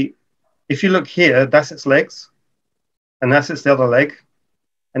if you look here, that's its legs, and that's its other leg,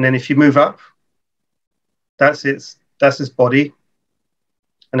 and then if you move up, that's its body,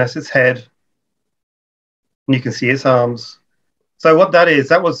 and that's its head, and you can see its arms. So what that is,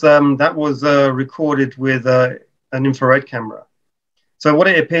 that was recorded with an infrared camera. So what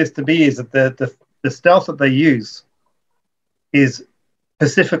it appears to be is that the stealth that they use is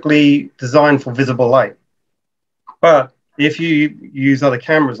specifically designed for visible light. But if you use other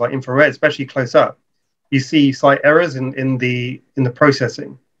cameras like infrared, especially close up, you see slight errors in the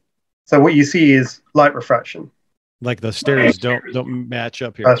processing. So what you see is light refraction. Like the stairs don't match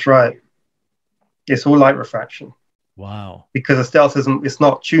up here. That's right. It's all light refraction. Wow. Because the stealth it's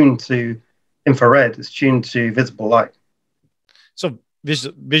not tuned to infrared, it's tuned to visible light. So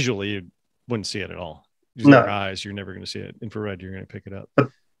visually, you wouldn't see it at all. Using your eyes, you're never going to see it. Infrared, you're going to pick it up. But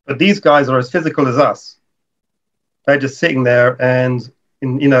these guys are as physical as us. They're just sitting there, and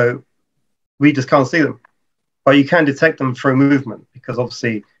we just can't see them. But you can detect them through movement, because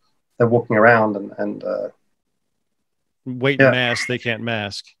obviously they're walking around and weight and mass they can't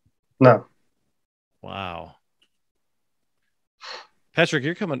mask. No. Wow. Patrick,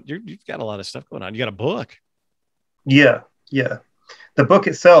 you've got a lot of stuff going on. You got a book. Yeah. The book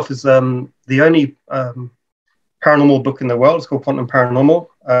itself is the only paranormal book in the world. It's called Quantum Paranormal,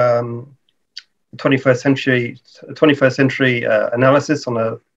 21st century analysis on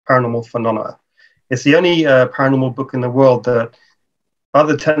a paranormal phenomena. It's the only paranormal book in the world that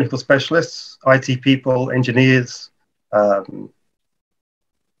other technical specialists, IT people, engineers,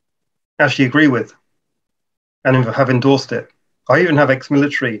 actually agree with and have endorsed it. I even have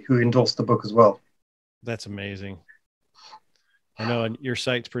ex-military who endorsed the book as well. That's amazing. I know, and your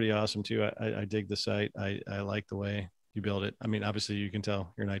site's pretty awesome too. I dig the site. I like the way you build it. I mean, obviously you can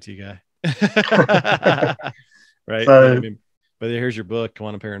tell you're an IT guy. Right. So, but here's your book,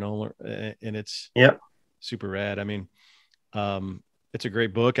 Quantum Paranormal, and it's super rad. I mean, it's a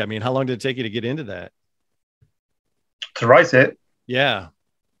great book. I mean, how long did it take you to get into that? To write it? Yeah.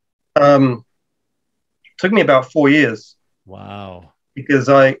 Took me about 4 years. Wow. Because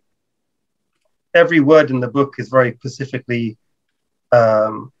every word in the book is very specifically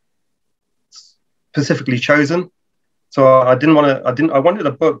chosen. So I wanted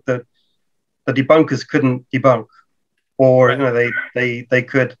a book that the debunkers couldn't debunk, or they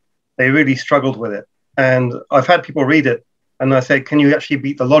really struggled with it. And I've had people read it and I say, can you actually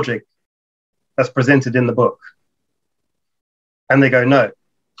beat the logic that's presented in the book? And they go, no.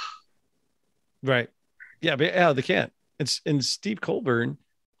 Right. Yeah, but yeah, they can't. And Steve Colburn,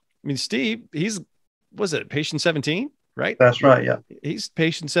 I mean, Steve, was it patient 17, right? That's right. Yeah. He's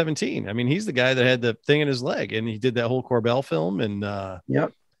patient 17. I mean, he's the guy that had the thing in his leg, and he did that whole Corbell film and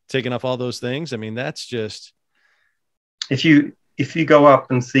taking off all those things. I mean, that's just. If you go up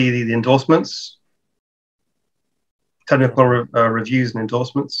and see the endorsements, technical reviews and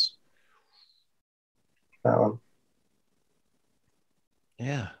endorsements.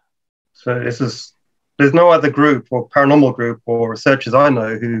 Yeah. So there's no other group or paranormal group or researchers I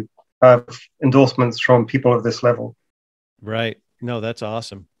know who have endorsements from people of this level. Right. No, that's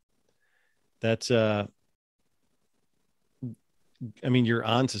awesome. That's, I mean, you're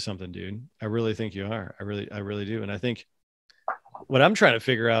onto something, dude. I really think you are. I really do. And I think what I'm trying to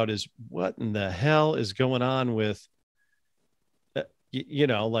figure out is what in the hell is going on with,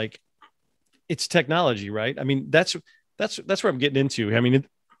 like it's technology, right? I mean, that's where I'm getting into. I mean,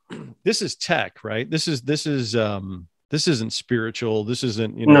 this is tech, right? This isn't spiritual. This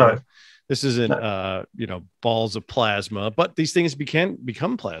isn't, This isn't, balls of plasma, but these things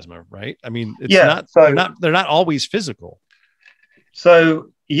become plasma, right? I mean, it's Yeah. not, So they're not always physical.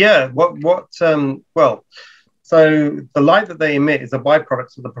 so yeah. Well. So the light that they emit is a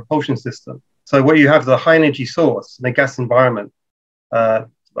byproduct of the propulsion system. So what you have is a high energy source in a gas environment. A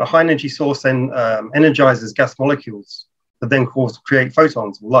high energy source then energizes gas molecules that then create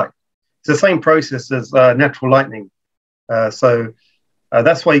photons of light. It's the same process as natural lightning. So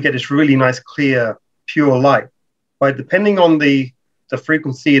that's why you get this really nice, clear, pure light. But depending on the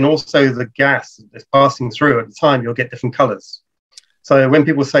frequency and also the gas that's passing through at the time, you'll get different colors. So when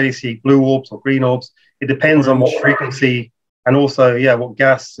people say they see blue orbs or green orbs, it depends on what frequency and also, what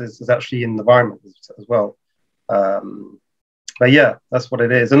gas is actually in the environment as well. But yeah, that's what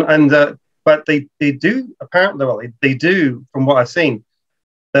it is. But they do apparently, well, they do from what I've seen,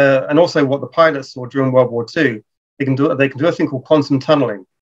 and also what the pilots saw during World War II. They can do a thing called quantum tunneling.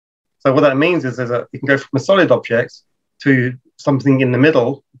 So what that means is you can go from a solid object to something in the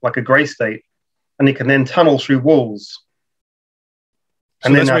middle, like a gray state, and it can then tunnel through walls. So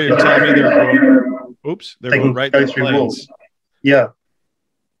and that's why you're telling me they're going right through planes. Walls. Yeah.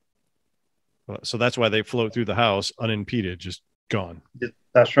 So that's why they float through the house unimpeded, just gone.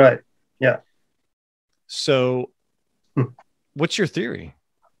 That's right. Yeah. So what's your theory?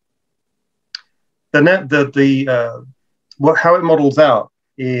 How it models out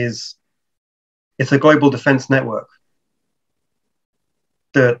is it's a global defense network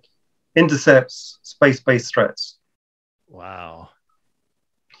that intercepts space-based threats. Wow.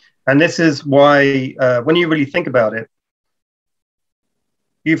 And this is why, when you really think about it,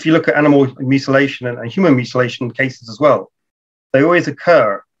 if you look at animal mutilation and human mutilation cases as well, they always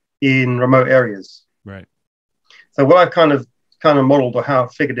occur in remote areas. Right. So what I kind of modeled or how I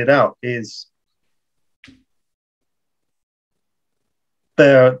figured it out is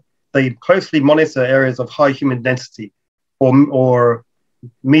they closely monitor areas of high human density or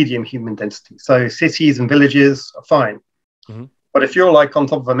medium human density. So cities and villages are fine. Mm-hmm. But if you're like on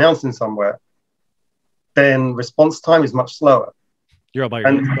top of a mountain somewhere, then response time is much slower. You're all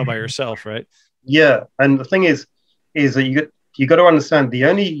by yourself, right? Yeah. And the thing is that you got to understand the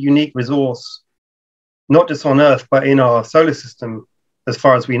only unique resource, not just on Earth, but in our solar system, as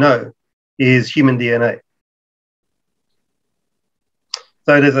far as we know, is human DNA.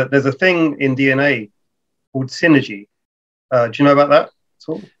 So there's a thing in DNA called synergy. Do you know about that at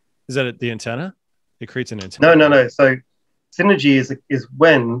all? Is that the antenna? It creates an antenna. No. So synergy is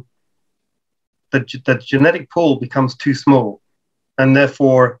when the genetic pool becomes too small, and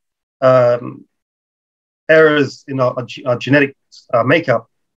therefore errors in our genetic makeup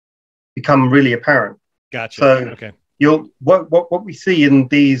become really apparent. Gotcha. So okay. What we see in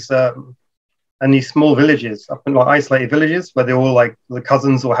these small villages, up in like isolated villages, where they're all like the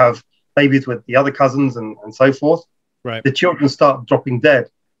cousins or have babies with the other cousins and so forth. Right. The children start dropping dead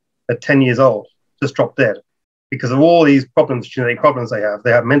at 10 years old, just drop dead because of all these problems, genetic problems they have.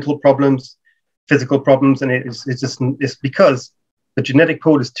 They have mental problems, physical problems, and it's because the genetic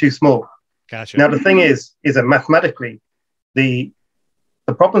pool is too small. Gotcha. Now the thing is that mathematically, the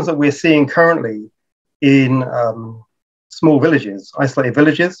problems that we're seeing currently in small villages, isolated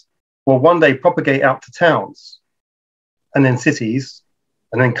villages, will one day propagate out to towns, and then cities,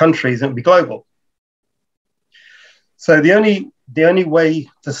 and then countries, and it'll be global. So the only way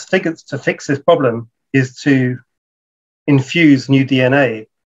to fix this problem is to infuse new DNA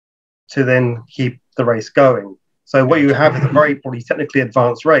to then keep the race going. So what you have is a very probably technically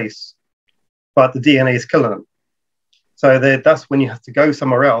advanced race, but the DNA is killing them. So that's when you have to go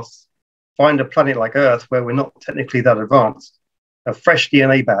somewhere else, find a planet like Earth where we're not technically that advanced, a fresh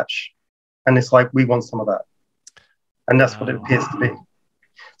DNA batch, and it's like, we want some of that. And that's what it appears to be.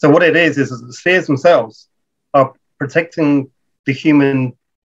 So what it is the spheres themselves are protecting the human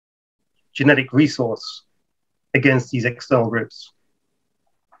genetic resource against these external groups.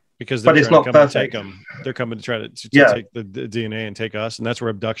 Because they're trying to come and take them. They're coming to try to take the DNA and take us, and that's where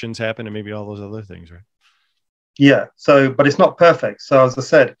abductions happen and maybe all those other things, right? Yeah. So, but it's not perfect. So, as I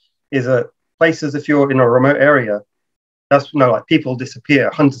said, places if you're in a remote area, that's like people disappear,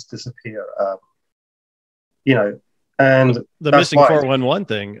 hunters disappear, and the missing 411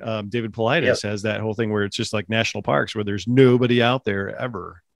 thing. David Paulides has that whole thing where it's just like national parks where there's nobody out there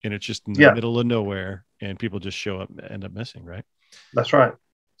ever, and it's just in the middle of nowhere, and people just show up, end up missing, right? That's right.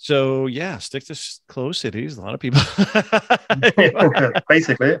 So stick to closed cities. A lot of people,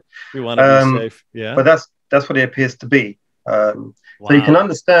 basically, we want to be safe. Yeah, but that's what it appears to be. So you can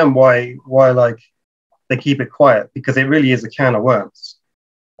understand why like they keep it quiet, because it really is a can of worms.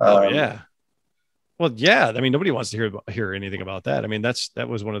 Well, Well, yeah. I mean, nobody wants to hear anything about that. I mean, that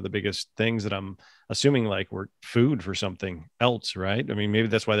was one of the biggest things that I'm assuming, like, we're food for something else, right? I mean, maybe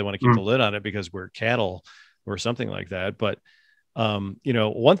that's why they want to keep the lid on it, because we're cattle or something like that. But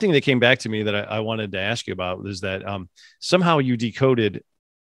one thing that came back to me that I wanted to ask you about is that somehow you decoded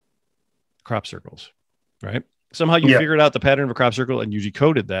crop circles, right? Somehow you figured out the pattern of a crop circle and you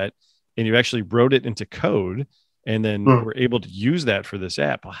decoded that, and you actually wrote it into code, and then were able to use that for this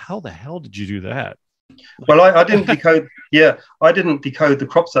app. Well, how the hell did you do that? Well, I didn't decode. Yeah, I didn't decode the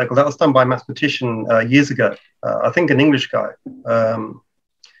crop circle. That was done by a mathematician years ago. I think an English guy, and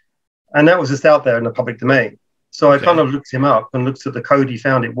that was just out there in the public domain. So I kind of looked him up and looked at the code he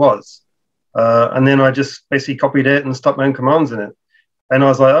found it was, and then I just basically copied it and stuck my own commands in it. And I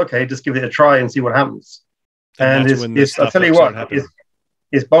was like, okay, just give it a try and see what happens. And I'll tell you what,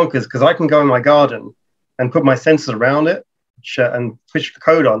 it's bonkers, because I can go in my garden and put my sensors around it and push the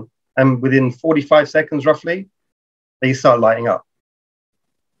code on, and within 45 seconds, roughly, they start lighting up.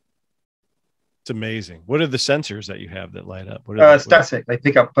 It's amazing. What are the sensors that you have that light up? Static. They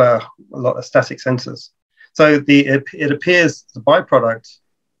pick up a lot of static sensors. So it appears the byproduct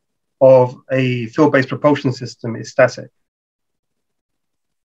of a field-based propulsion system is static.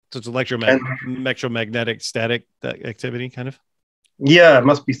 So it's electromagnetic static activity, kind of. Yeah, it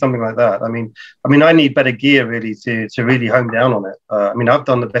must be something like that. I mean, I need better gear really to really home down on it. I mean, I've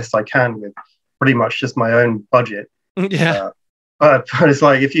done the best I can with pretty much just my own budget. Yeah. But it's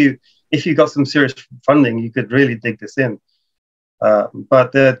like if you got some serious funding, you could really dig this in.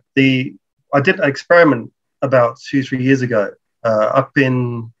 But I did an experiment about 2-3 years ago up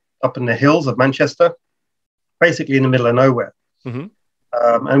in the hills of Manchester, basically in the middle of nowhere. Mm-hmm.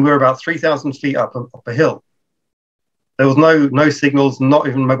 And we were about 3,000 feet up a hill. There was no signals, not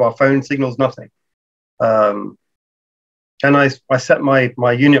even mobile phone signals, nothing. And I set my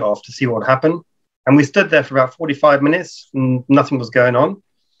unit off to see what would happen. And we stood there for about 45 minutes and nothing was going on.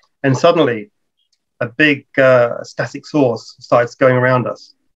 And suddenly a big static source starts going around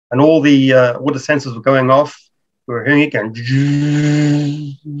us. And all the sensors were going off. We were hearing it going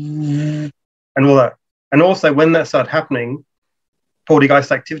and all that. And also when that started happening,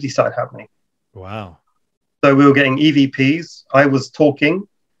 poltergeist activity started happening. Wow. So we were getting EVPs. I was talking,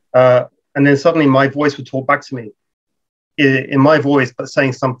 and then suddenly my voice would talk back to me in my voice, but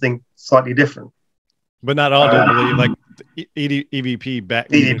saying something slightly different. But not audibly, like EVP back.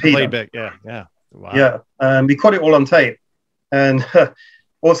 EVP playback. Yeah. Wow. Yeah. We caught it all on tape, and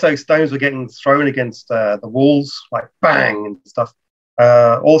also stones were getting thrown against the walls, like bang and stuff.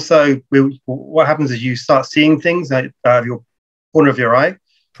 Also, what happens is you start seeing things out of your corner of your eye,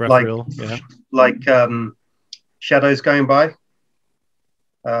 peripheral, like shadows going by.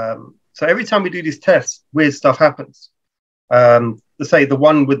 So every time we do these tests, weird stuff happens. Let's say the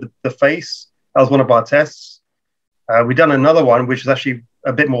one with the face, that was one of our tests. We done another one, which is actually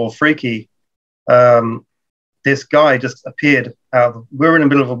a bit more freaky. This guy just appeared we were in the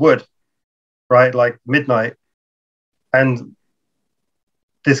middle of a wood, right? Like midnight. And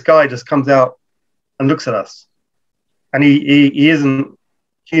this guy just comes out and looks at us. And he isn't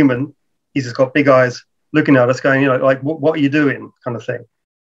human. He's just got big eyes looking at us going, like, what are you doing, kind of thing.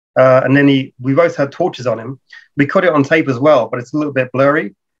 And then we both had torches on him. We caught it on tape as well, but it's a little bit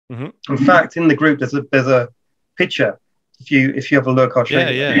blurry. Mm-hmm. In fact, in the group, there's a picture. If you have a look, I'll show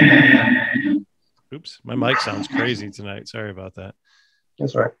you. Yeah. Oops, my mic sounds crazy tonight. Sorry about that.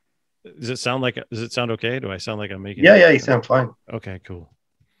 That's right. Does it sound okay? Do I sound like I'm making? Yeah, you sound fine. Okay, cool.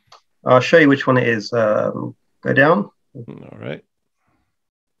 I'll show you which one it is. Go down. All right.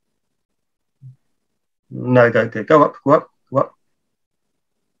 No, go up,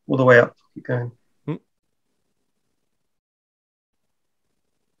 all the way up. Keep going.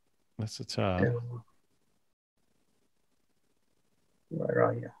 That's the top.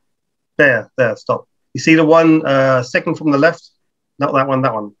 Right, yeah. There, stop. You see the one second from the left? Not that one,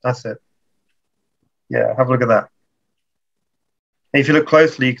 that's it. Yeah, have a look at that. And if you look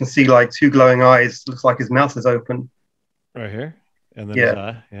closely, you can see like two glowing eyes. Looks like his mouth is open. Right here? And then his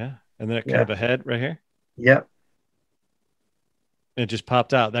eye, and then kind of a head right here? Yeah. And it just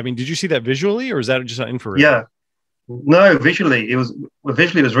popped out. I mean, did you see that visually, or is that just on infrared? Yeah. No, visually. It was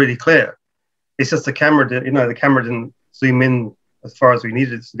really clear. It's just the camera didn't zoom in as far as we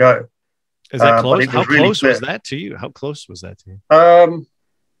needed it to go. Is that close? How close was that to you? How close was that to you?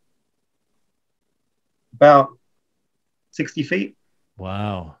 About 60 feet.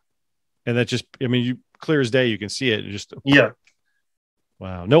 Wow. And that just, you clear as day, you can see it. Yeah.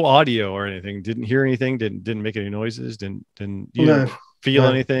 Wow. No audio or anything. Didn't hear anything. Didn't make any noises. Didn't feel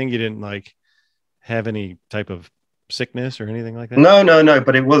anything. You didn't have any type of sickness or anything like that. No.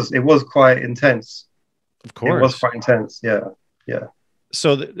 But it was quite intense. Of It was course. quite intense. Yeah. Yeah.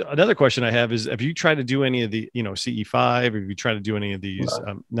 So another question I have is, have you tried to do any of the, CE5? Have you tried to do any of these,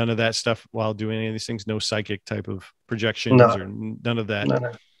 No, none of that stuff while doing any of these things? No psychic type of projections no, or none of that. no,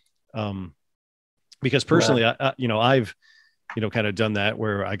 no, Um, because no. personally, I've, kind of done that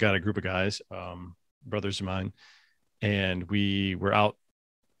where I got a group of guys, brothers of mine, and we were out,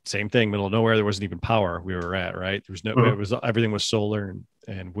 same thing, middle of nowhere. There wasn't even power we were at, right? There was no, it Mhm. was, everything was solar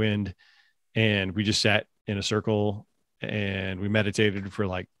and wind. And we just sat in a circle and we meditated for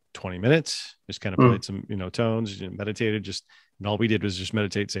like 20 minutes, just kind of Mm. played some, tones and meditated and all we did was just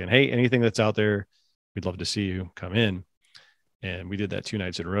meditate saying, hey, anything that's out there, we'd love to see you come in. And we did that 2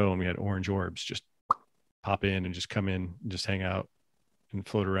 nights in a row, and we had orange orbs just pop in and just come in and just hang out and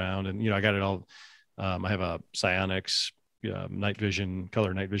float around. And, I got it all. I have a psionics color night vision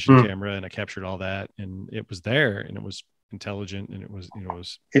Mm. camera, and I captured all that, and it was there, and it was intelligent, and it was,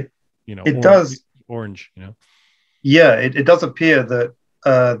 It it orange, does. orange, Yeah, it does appear that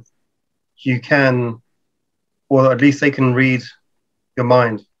uh, you can, or at least they can read your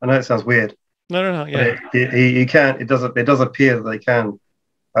mind. I know it sounds weird, No. but Yeah. you can. It does appear that they can,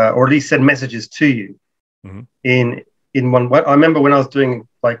 or at least send messages to you Mm-hmm. in one. I remember when I was doing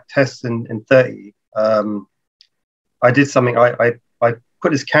like tests in 30. I did something. I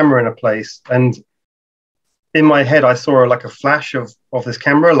put this camera in a place, and in my head, I saw like a flash of this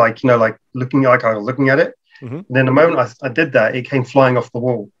camera, like like looking like I was looking at it. Mm-hmm. And then the moment I did that, it came flying off the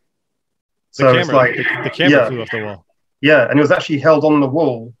wall. The So it's camera, like, the camera yeah, flew off the wall. yeah, and it was actually held on the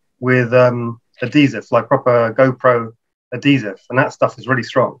wall with adhesive, like proper GoPro adhesive, and that stuff is really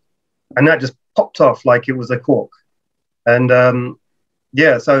strong. And that just popped off like it was a cork. And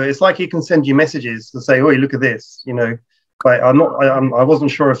yeah, so it's like he can send you messages to say, "Oh, look at this," But I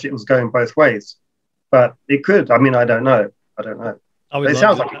wasn't sure if it was going both ways, but it could. I mean, I don't know. I don't know. I would But it love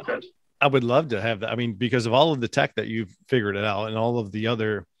sounds to. like it could. I would love to have that. I mean, because of all of the tech that you've figured it out, and all of the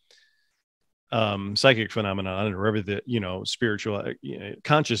other psychic phenomenon, or whatever the spiritual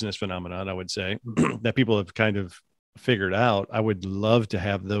consciousness phenomenon, I would say that people have kind of figured out. I would love to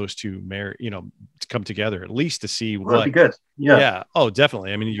have those two to come together, at least to see Well, that'd what. be good. Yeah. Yeah. Oh,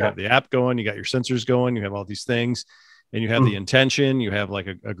 definitely. I mean, you Yeah. have the app going, you got your sensors going, you have all these things, and you have the Mm. intention. You have like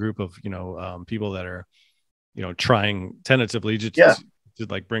a group of people that are trying tentatively Yeah. to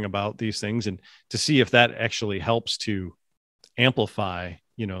like bring about these things, and to see if that actually helps to amplify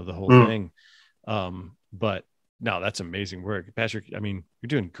the whole Mm. thing. But no, that's amazing work, Patrick. I mean, you're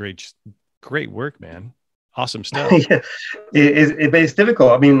doing great work, man. Awesome stuff. Yeah. But it's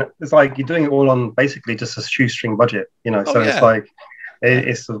difficult. I mean, it's like you're doing it all on basically just a shoestring budget, Oh So it's yeah. like Yeah.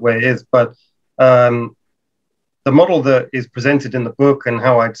 it's the way it is. But um, the model that is presented in the book and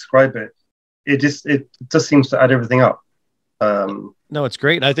how I describe it, it just seems to add everything up. No, it's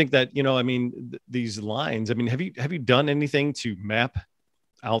great. I think that, I mean, these lines, I mean, have you done anything to map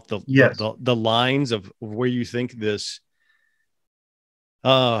out Yes. the lines of where you think this,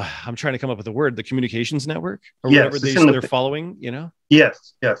 I'm trying to come up with a word, the communications network or whatever Yes. It's in they're the. following,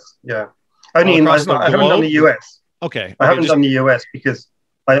 Yes. Yes. Yeah. all Only across the I haven't done the globe. US. Okay. I Okay. haven't Just done the US because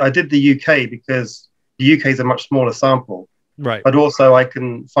I did the UK because the UK is a much smaller sample. right. But also I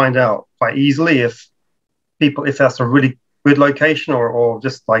can find out quite easily if that's a really good location or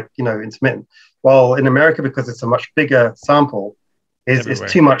just like intermittent. While in America, because it's a much bigger sample, is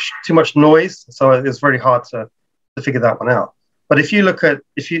Everywhere. too much noise, so it's very hard to figure that one out. But if you look at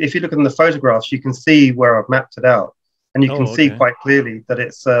in the photographs, you can see where I've mapped it out, and you can Oh, see okay. quite clearly that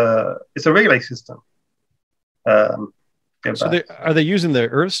it's a relay system. Go So back. are they using the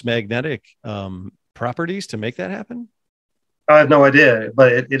Earth's magnetic properties to make that happen? I have no idea,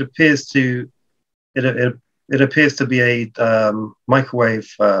 but it appears to it appears to be a microwave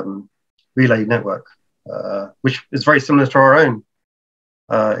relay network, which is very similar to our own.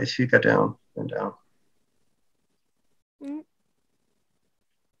 If you go down and down.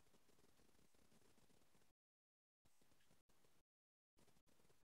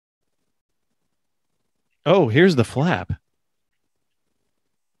 Oh, here's the flap.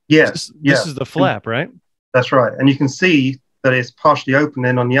 Yes, This yeah, is the flap, right? that's right. And you can see that it's partially open,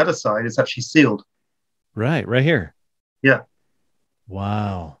 and on the other side, it's actually sealed. Right here. Yeah,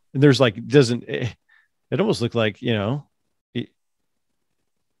 Wow. And there's like, doesn't it almost look like, it,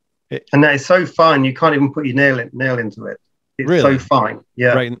 it, and that is so fine you can't even put your nail into it. It's so really fine.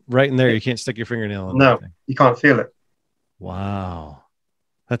 Yeah, right in there. You can't stick your fingernail in that no, thing. you can't feel it. Wow.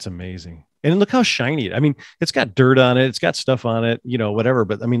 That's amazing. And look how shiny I mean, it's got dirt on it. It's got stuff on it, whatever.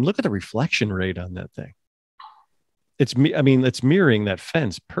 But I mean, look at the reflection rate on that thing. I mean, it's mirroring that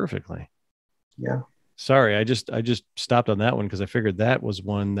fence perfectly. Yeah, Sorry, I just stopped on that one because I figured that was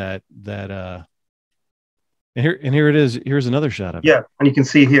one that And here it is. Here's another shot of it. Yeah, and you can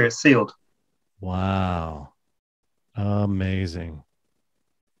see here it's sealed. Wow. Amazing.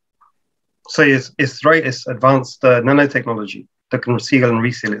 So it's advanced nanotechnology that can seal and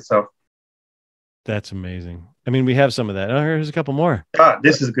reseal itself. That's amazing. I mean, we have some of that. Oh, here's a couple more.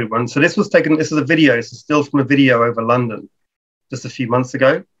 This is a good one. So this was taken. This is a video. It's a still from a video over London just a few months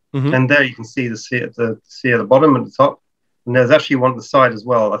ago, and there you can see the sea at the bottom and the top, and there's actually one at the side as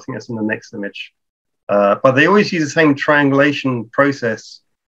well. I think that's in the next image. But they always use the same triangulation process.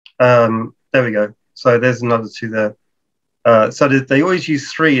 There we go. So there's another two there. So they always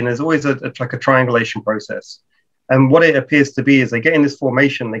use three, and there's always like a triangulation process. And what it appears to be is they get in this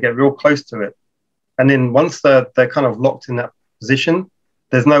formation, they get real close to it, and then once they're kind of locked in that position,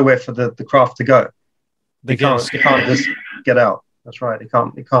 there's nowhere for the craft to go. They can't just get out. That's right. It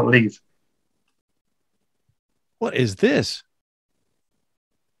can't leave. What is this?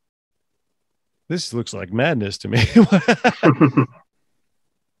 This looks like madness to me.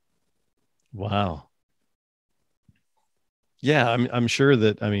 Wow. Yeah, I'm sure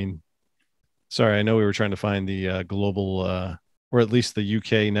that, I mean, sorry, I know we were trying to find the global or at least the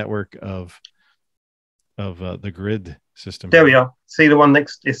UK network of the grid system. There we are. See the one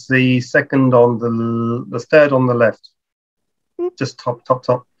next? It's the second on the third on the left. Just top.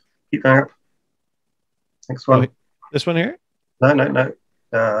 Keep going up. Next one. Oh, this one here? No.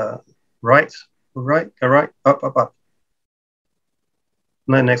 Right. Go right. Up.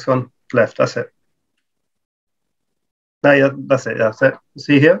 No, next one. Left. That's it. No, yeah, that's it.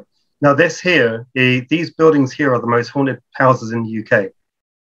 See here? Now this here, these buildings here are the most haunted houses in the UK.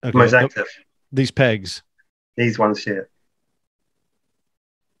 Okay. Most active. These pegs. These ones here.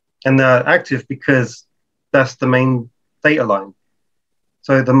 And they're active because that's the main data line.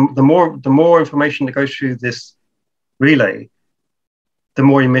 So the more information that goes through this relay, the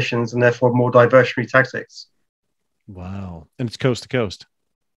more emissions and therefore more diversionary tactics. Wow. And it's coast to coast.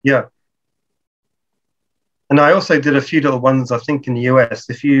 Yeah. And I also did a few little ones, I think, in the US.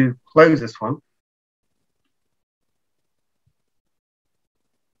 If you close this one,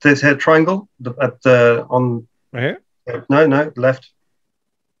 there's a triangle on right here. No, left.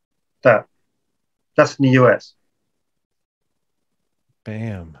 That's in the US.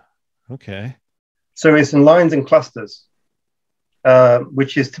 Bam. Okay. So it's in lines and clusters,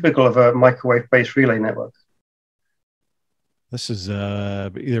 which is typical of a microwave-based relay network. This is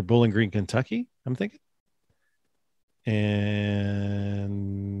either Bowling Green, Kentucky, I'm thinking. And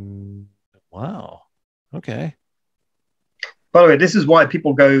wow. Okay. By the way, this is why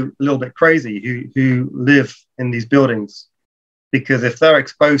people go a little bit crazy who live in these buildings, because if they're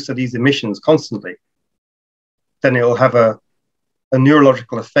exposed to these emissions constantly, then it'll have a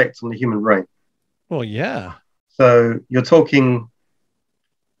neurological effect on the human brain. Well, yeah. So you're talking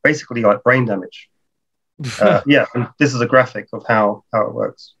basically like brain damage. Yeah, and this is a graphic of how it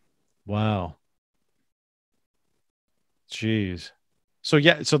works. Wow. Jeez. So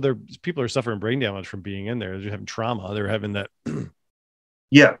yeah, so people are suffering brain damage from being in there. They're having trauma. They're having that.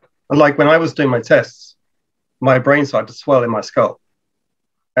 Yeah, and like when I was doing my tests, my brain started to swell in my skull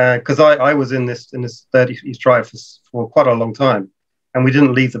because I was in this 30 East Drive for quite a long time, and we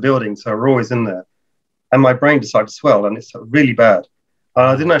didn't leave the building, so we're always in there. And my brain decided to swell, and it's really bad.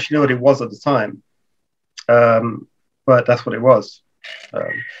 I didn't actually know what it was at the time, but that's what it was.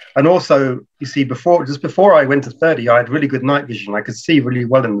 And also, you see, just before I went to 30, I had really good night vision. I could see really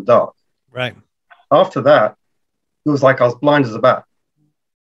well in the dark. Right. After that, it was like I was blind as a bat.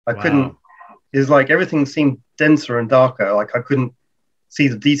 I couldn't. It was like everything seemed denser and darker. Like I couldn't see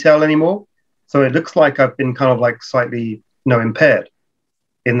the detail anymore. So it looks like I've been kind of like slightly, impaired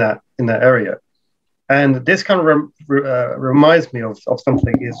in that area. And this kind of reminds me of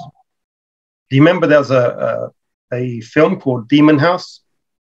something. Do you remember there was a film called Demon House?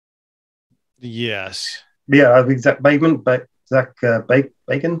 Yes. Yeah, Zach Bacon.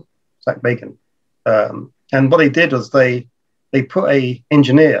 And what they did was they put a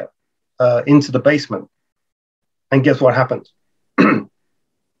engineer into the basement, and guess what happened?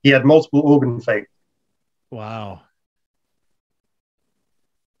 He had multiple organ failure. Wow.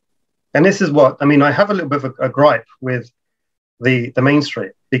 And this is what I mean. I have a little bit of a gripe with the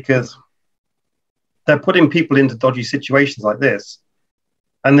mainstream because they're putting people into dodgy situations like this,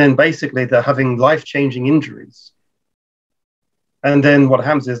 and then basically they're having life-changing injuries. And then what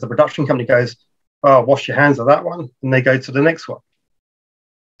happens is the production company goes, "Oh, wash your hands of that one," and they go to the next one.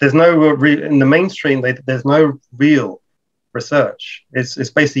 There's no in the mainstream. There's no real research. It's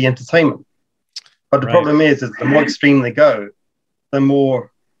basically entertainment. But the problem is the more extreme they go, the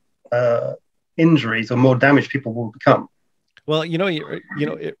more injuries or more damage people will become. Well,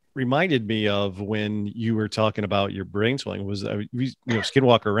 it reminded me of when you were talking about your brain swelling. Was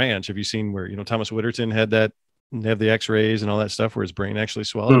Skinwalker Ranch? Have you seen where Thomas Whitterton had that, and have the X-rays and all that stuff where his brain actually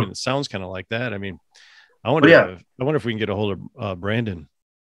swelled? I Hmm. mean, it sounds kind of like that. I mean, But yeah, I wonder if we can get a hold of Brandon,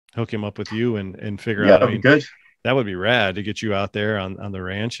 hook him up with you, and figure yeah, out. I that'd be mean, good. that would be rad to get you out there on the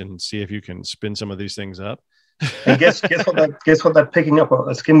ranch and see if you can spin some of these things up. And guess what they're picking up at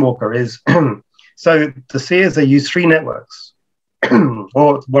a Skinwalker is. So the Seers, they use three networks,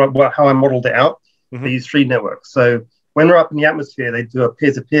 or how I modeled it out. Mhm. They use three networks. So when they're up in the atmosphere, they do a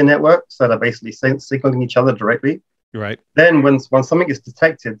peer-to-peer network, so they're basically signaling each other directly. Right. Then when something is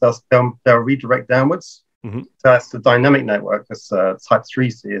detected, they'll redirect downwards. Mm-hmm. So that's the dynamic network, as Type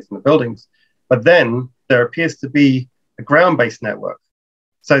 3 Seers in the buildings. But then there appears to be a ground-based network.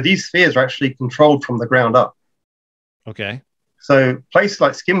 So these spheres are actually controlled from the ground up. Okay. So places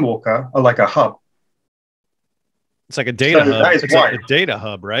like Skinwalker are like a hub. It's like a data hub. That is It's why. a data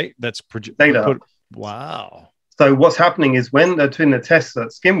hub, right? That's Data hub. Wow. So what's happening is when they're doing the tests at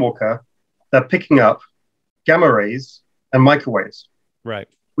Skinwalker, they're picking up gamma rays and microwaves, Right.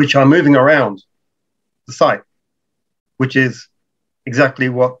 which are moving around the site, which is exactly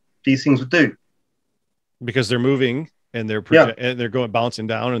what these things would do. Because they're moving and and they're going bouncing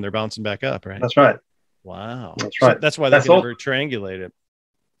down and they're bouncing back up, right? That's right. Wow. That's right. So that's why they can never triangulate it.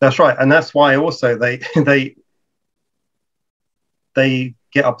 That's right. And that's why also they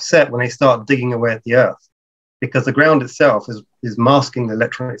get upset when they start digging away at the earth, because the ground itself is masking the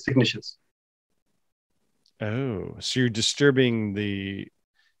electronic signatures. Oh, so you're disturbing the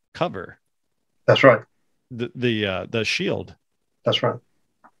cover. That's right. The shield. That's right.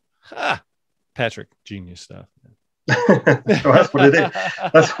 Ha! Patrick, genius stuff. Well, that's what it is.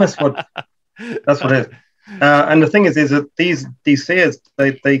 That's what it is. And the thing is that these seers,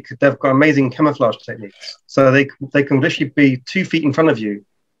 they've got amazing camouflage techniques. So they can literally be 2 feet in front of you,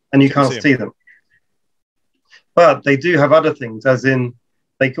 and you can't see them. But they do have other things, as in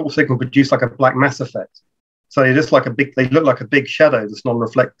they also can produce like a black mass effect. So they just they look like a big shadow that's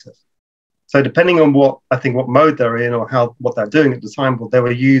non-reflective. So depending on what mode they're in or what they're doing at the time, they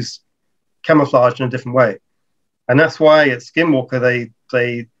will use camouflage in a different way. And that's why at Skinwalker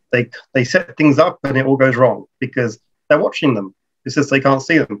they set things up and it all goes wrong because they're watching them. It's just they can't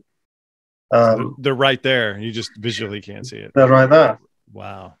see them. They're right there. You just visually can't see it. They're right there.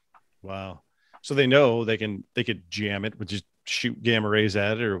 Wow. So they know they could jam it, just shoot gamma rays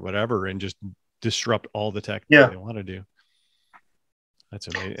at it or whatever, and just disrupt all the tech that they want to do. That's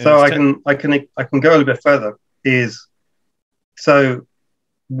amazing. So I can go a little bit further. So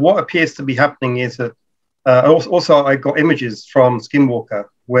what appears to be happening is that also I got images from Skinwalker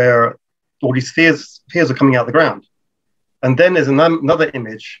where all these spheres are coming out of the ground, and then there's another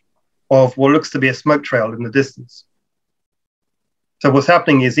image of what looks to be a smoke trail in the distance. So what's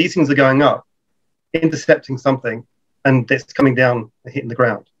happening is these things are going up, intercepting something, and it's coming down and hitting the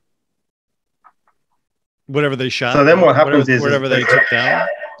ground. Whatever they shot. So then what happens is whatever they took down,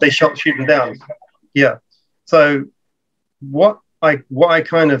 they shoot them down. Yeah. So what I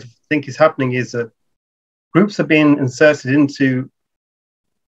kind of think is happening is that groups are being inserted into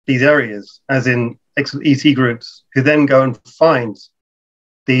these areas, as in ET groups, who then go and find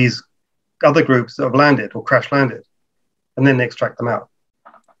these other groups that have landed or crash landed, and then they extract them out.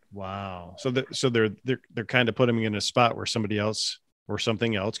 Wow. So they're kind of putting them in a spot where somebody else or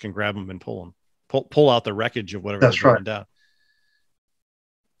something else can grab them and pull out the wreckage of whatever. That's right. Down.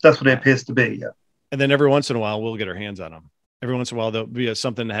 That's what it appears to be. Yeah. And then every once in a while we'll get our hands on them. Every once in a while there'll be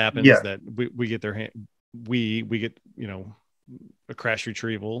something that happens that we get their hand. We get a crash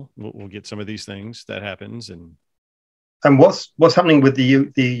retrieval. We'll get some of these things that happens. And what's happening with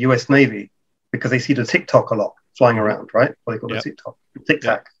the US Navy, because they see the TikTok a lot flying around, right? What they call the TikTok,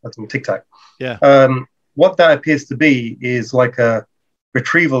 Tic-Tac. That's Tic-Tac. Yeah. What that appears to be is like a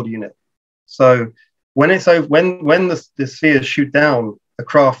retrieval unit. So when the spheres shoot down a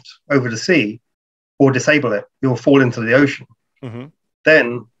craft over the sea or disable it, it will fall into the ocean. Mm-hmm.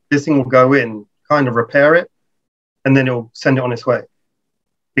 Then this thing will go in, kind of repair it, and then it'll send it on its way.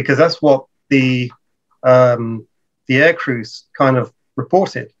 Because that's what the air crews kind of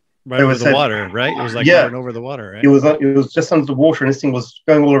reported. Right over the water, right? It was like going over the water, right? It was just under the water, and this thing was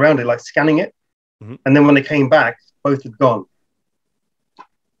going all around it, like scanning it. Mm-hmm. And then when they came back, both had gone.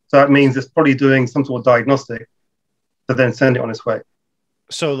 So that means it's probably doing some sort of diagnostic to then send it on its way.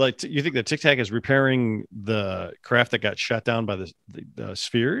 So, like, you think the Tic-Tac is repairing the craft that got shot down by the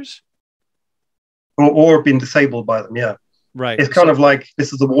spheres? Or been disabled by them, yeah. Right. It's kind of like,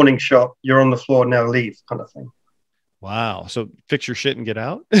 this is a warning shot, you're on the floor, now leave, kind of thing. Wow. So fix your shit and get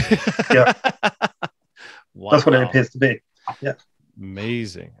out? Yeah. Wow. That's what it appears to be. Yeah.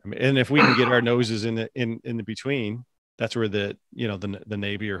 Amazing. I mean, and if we can get our noses in the between, that's where the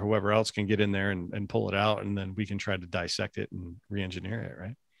Navy or whoever else can get in there and pull it out, and then we can try to dissect it and re-engineer it,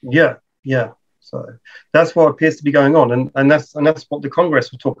 right? Yeah, yeah. So that's what appears to be going on, and that's what the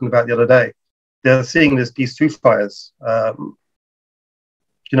Congress were talking about the other day. They're seeing these two fires,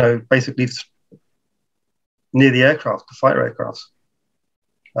 basically near the aircraft, the fighter aircrafts,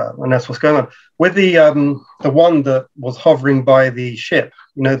 and that's what's going on with the one that was hovering by the ship.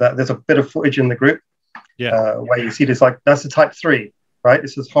 You know that there's a bit of footage in the group, where you see this, like, that's the Type 3, right?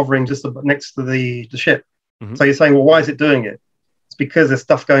 This is hovering just next to the ship. Mm-hmm. So you're saying, well, why is it doing it? It's because there's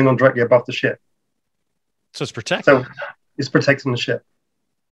stuff going on directly above the ship. So it's protecting. So it's protecting the ship.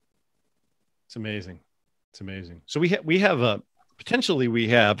 It's amazing. It's amazing. So we have a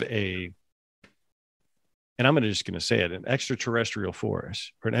and I'm just going to say it, an extraterrestrial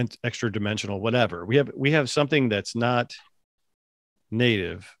force or an extra dimensional, whatever. We have something that's not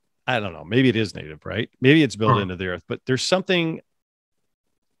native. I don't know. Maybe it is native, right? Maybe it's built into the earth, but there's something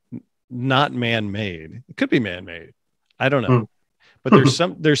not man-made. It could be man-made. I don't know. But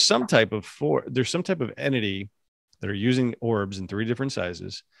there's some type of entity that are using orbs in 3 different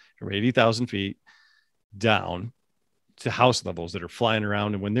sizes from 80,000 feet down to house levels that are flying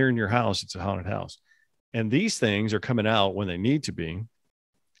around. And when they're in your house, it's a haunted house. And these things are coming out when they need to be.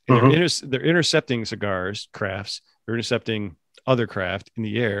 And they're intercepting crafts. They're intercepting other craft in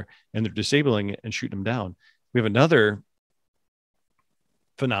the air, and they're disabling it and shooting them down. We have another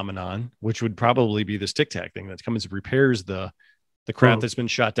phenomenon, which would probably be this tic-tac thing that comes and repairs the craft that's been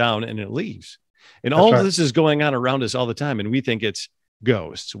shot down, and it leaves. And all of this is going on around us all the time. And we think it's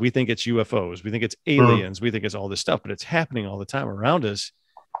ghosts. We think it's UFOs. We think it's aliens. We think it's all this stuff, but it's happening all the time around us.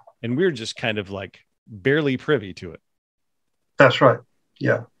 And we're just kind of like barely privy to it. That's right.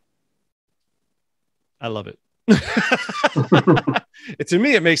 Yeah. I love it. To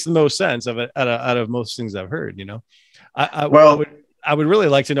me, it makes the most sense of it out of most things I've heard, I would really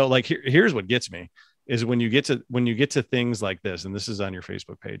like to know, like, here's what gets me is when you get to things like this, and this is on your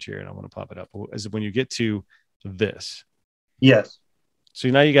Facebook page here, and I want to pop it up, is when you get to this. Yes. So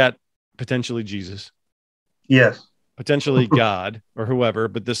now you got potentially Jesus. Yes. Potentially God or whoever,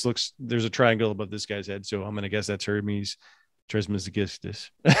 but there's a triangle above this guy's head. So I'm going to guess that's Hermes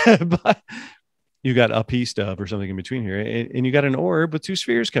Trismegistus. But you got a piece of or something in between here, and you got an orb with 2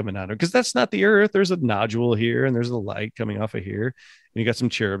 spheres coming out of it, because that's not the earth. There's a nodule here, and there's a light coming off of here, and you got some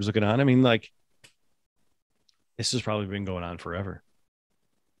cherubs looking on. I mean, like, this has probably been going on forever.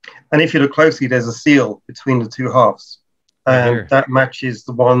 And if you look closely, there's a seal between the 2 halves, and that matches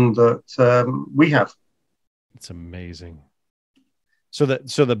the one that we have. It's amazing. So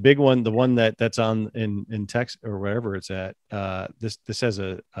the big one, the one that's on in text or wherever it's at, this has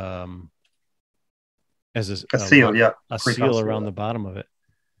a seal, a seal around the bottom of it.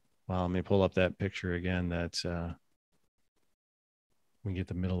 Wow, let me pull up that picture again. That's we can get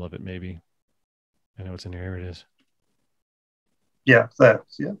the middle of it, maybe. I know it's in here. It is. Yeah, there.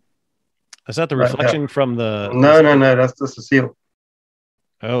 Yeah. That's not the reflection from the. No. That's just a seal.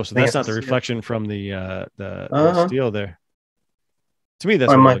 Oh, so that's not the reflection from the steel there. To me, that's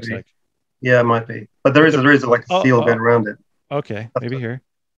what it looks like. Yeah, it might be. But there is like a steel bit around it. Okay, maybe here.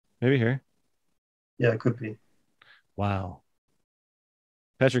 Yeah, it could be. Wow.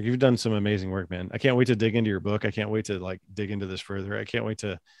 Patrick, you've done some amazing work, man. I can't wait to dig into your book. I can't wait to dig into this further. I can't wait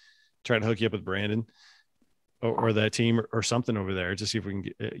to try to hook you up with Brandon or that team or something over there to see if we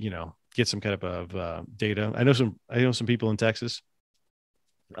can get some kind of data. I know some people in Texas.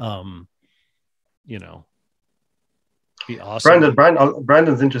 Be awesome.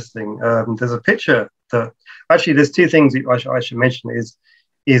 Brandon's interesting. There's a picture that actually there's 2 things I should mention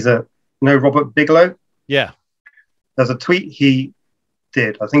is Robert Bigelow. Yeah. There's a tweet he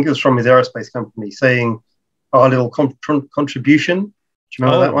did. I think it was from his aerospace company saying our little contribution. Do you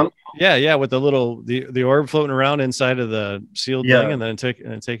remember that one? Yeah, with the orb floating around inside of the sealed thing and then take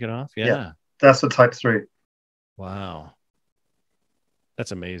it off. Yeah. That's the Type 3. Wow.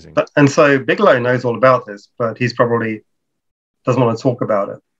 That's amazing. And so Bigelow knows all about this, but he's probably doesn't want to talk about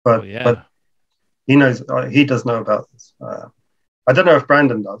it. But he knows. He does know about this. I don't know if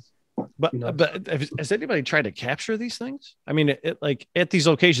Brandon does. But has anybody tried to capture these things? I mean, like at these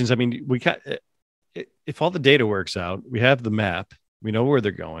locations. I mean, if all the data works out, we have the map. We know where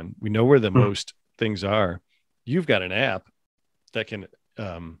they're going. We know where the most things are. You've got an app that can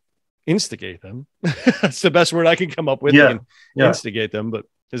instigate them. That's the best word I can come up with. Instigate them. But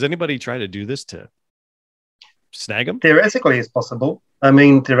has anybody tried to do this to snag them? Theoretically, it's possible. I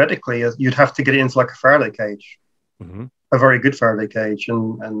mean, theoretically, you'd have to get it into like a Faraday cage, a very good Faraday cage,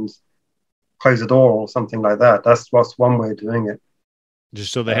 and close the door or something like that. That's what's one way of doing it.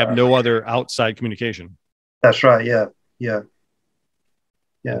 Just so they have no other outside communication. That's right. Yeah. Yeah.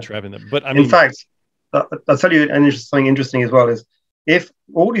 Yeah. And trapping them. But I mean, in fact, I'll tell you something interesting as well is if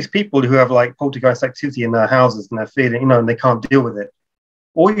all these people who have like poltergeist activity in their houses and they're feeling, you know, and they can't deal with it,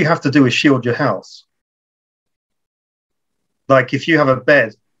 all you have to do is shield your house. Like if you have a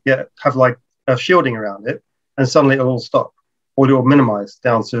bed, have like a shielding around it, and suddenly it'll all stop, or it'll minimize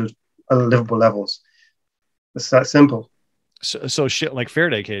down to livable levels. It's that simple. So shit like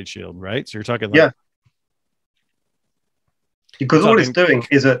Faraday cage shield, right? So you're talking like because all it's doing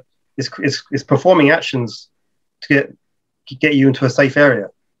is it's performing actions to get you into a safe area.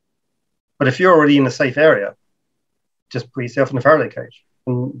 But if you're already in a safe area, just put yourself in a Faraday cage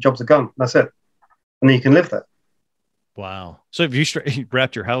and jobs are gone. That's it. And then you can live there. Wow. So if you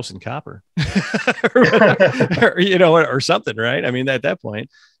wrapped your house in copper or, you know, or something, right? I mean, at that point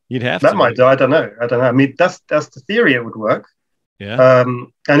you'd have that might do. I don't know. I mean, that's the theory. It would work. Yeah.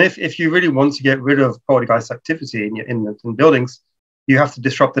 And if you really want to get rid of poltergeist activity in buildings, you have to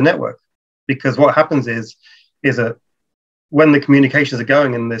disrupt the network, because what happens is that when the communications are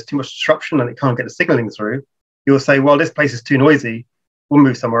going and there's too much disruption and it can't get the signaling through, you'll say, well, this place is too noisy, we'll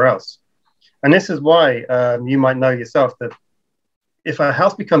move somewhere else. And this is why you might know yourself that if a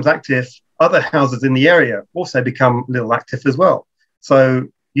house becomes active, other houses in the area also become a little active as well. So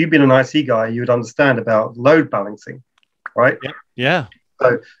you've been an IT guy, you would understand about load balancing, right? Yeah.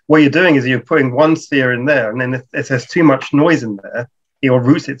 So what you're doing is you're putting one sphere in there, and then if there's too much noise in there, you'll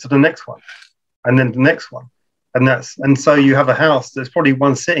route it to the next one, and then the next one, and so you have a house there's probably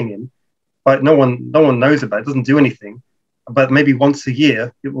one sitting in, but no one knows about it. It doesn't do anything, but maybe once a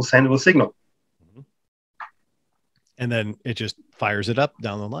year it will send a signal, and then it just fires it up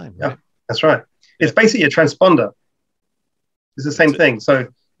down the line. Right? Yeah, that's right. It's basically a transponder. It's the same thing. So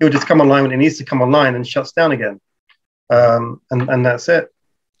it will just come online when it needs to come online and shuts down again. And that's it.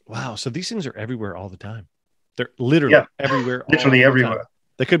 Wow. So these things are everywhere all the time. They're literally everywhere. Literally everywhere. Time.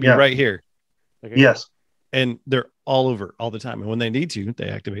 They could be right here. Okay. Yes. And they're all over all the time. And when they need to, they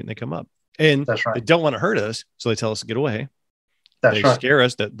activate and they come up. And that's right. They don't want to hurt us. So they tell us to get away. They scare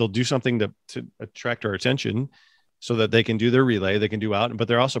us, that they'll do something to attract our attention so that they can do their relay. They can do out, but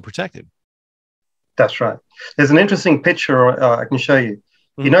they're also protected. That's right. There's an interesting picture I can show you.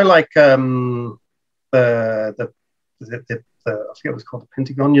 Mm-hmm. You know, like the I forget what it's called, the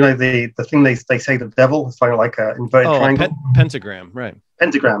Pentagon. You know, the thing they say the devil. It's like an inverted triangle. Pentagram, right?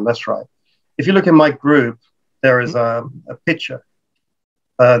 Pentagram. That's right. If you look in my group, there is a picture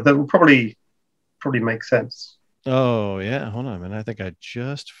that will probably make sense. Oh yeah, hold on a minute. I think I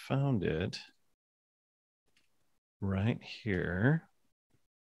just found it right here.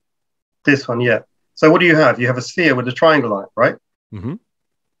 This one, yeah. So what do you have? You have a sphere with a triangle on it, right? Mm-hmm.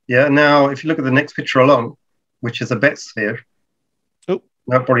 Yeah. Now, if you look at the next picture along, which is a bet sphere. Oh,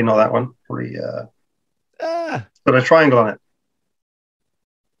 no, probably not that one. Probably got a triangle on it.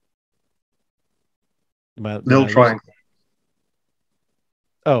 Little triangle.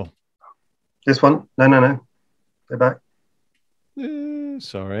 Oh, this one? No. Go back.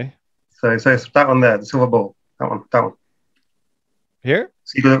 Sorry. So it's that one there, the silver ball. That one. Here?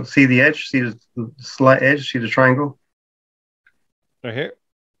 See the edge? See the slight edge? See the triangle? Right here?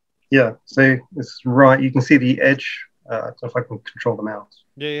 Yeah, so it's right. You can see the edge. I don't know if I can control the mouse.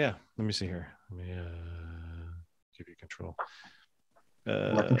 Yeah. Let me see here. Let me give you control.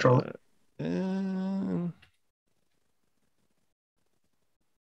 Can I control it?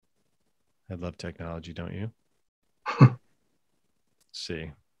 I love technology, don't you? Let's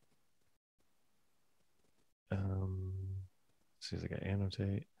see. See if I can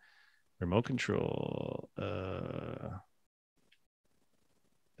annotate. Remote control.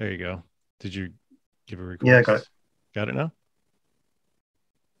 There you go. Did you give a request? Yeah, I got it. Got it now?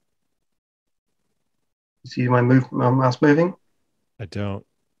 You see my mouse moving? I don't.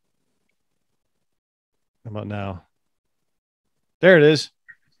 How about now? There it is.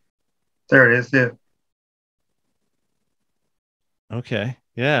 There it is, yeah. Okay,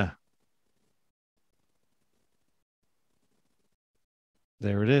 yeah.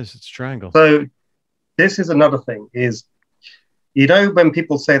 There it is. It's a triangle. So this is another thing is, you know, when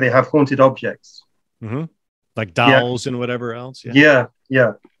people say they have haunted objects, like dolls and whatever else. Yeah.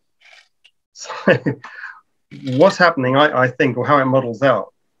 So what's happening, I think, or how it models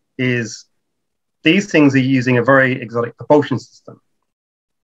out, is these things are using a very exotic propulsion system.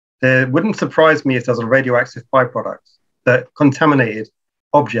 It wouldn't surprise me if there's a radioactive byproduct that contaminated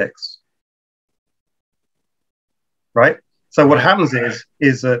objects. Right? So what happens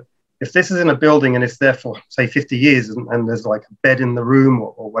is that if this is in a building and it's there for, say, 50 years and there's like a bed in the room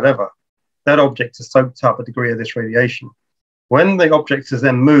or whatever, that object has soaked up a degree of this radiation. When the object is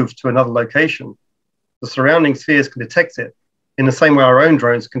then moved to another location, the surrounding spheres can detect it in the same way our own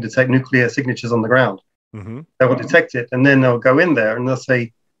drones can detect nuclear signatures on the ground. Mm-hmm. They will detect it, and then they'll go in there and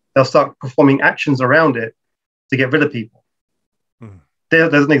they'll start performing actions around it to get rid of people. Mm.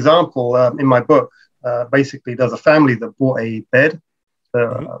 There's an example in my book. Basically, there's a family that bought a bed,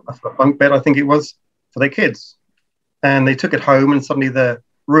 a bunk bed, I think it was, for their kids. And they took it home, and suddenly the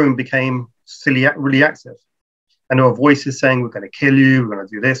room became really active. And there were voices saying, "We're going to kill you, we're going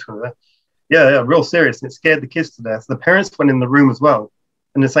to do this, we're going to do that." Yeah, real serious. And it scared the kids to death. The parents went in the room as well.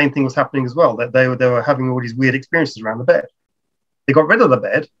 And the same thing was happening as well, that they were having all these weird experiences around the bed. They got rid of the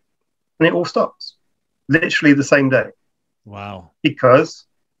bed, and it all stopped. Literally the same day. Wow. Because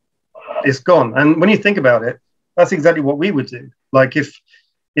it's gone. And when you think about it, that's exactly what we would do. Like if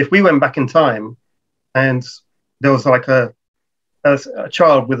we went back in time and there was like a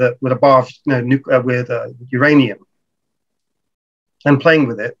child with a bar of with uranium and playing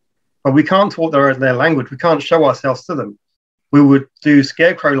with it, but we can't talk their language. We can't show ourselves to them. We would do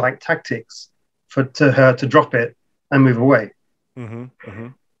scarecrow-like tactics to her to drop it and move away. Mm-hmm. Mm-hmm.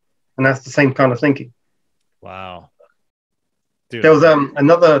 And that's the same kind of thinking. Wow. Dude. There was a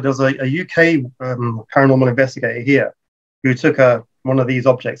UK paranormal investigator here who took one of these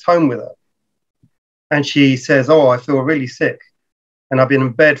objects home with her. And she says, "Oh, I feel really sick. And I've been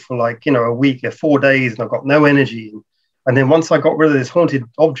in bed for a week or 4 days, and I've got no energy. And then once I got rid of this haunted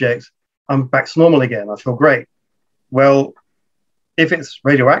object, I'm back to normal again. I feel great." Well, if it's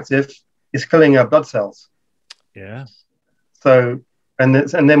radioactive, it's killing her blood cells. Yeah. So, and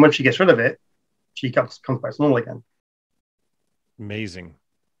then when she gets rid of it, she comes back to normal again. Amazing.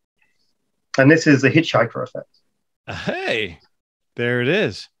 And this is the hitchhiker effect. Hey, there it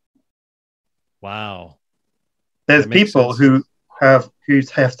is. Wow. There's people who have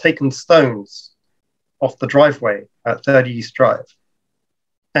taken stones off the driveway at 30 East Drive,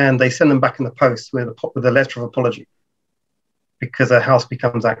 and they send them back in the post with a letter of apology because their house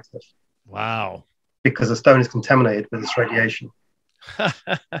becomes active. Wow. Because the stone is contaminated with this radiation.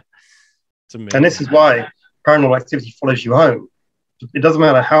 It's amazing. And this is why paranormal activity follows you home. It doesn't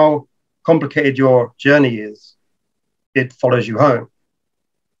matter how complicated your journey is, it follows you home.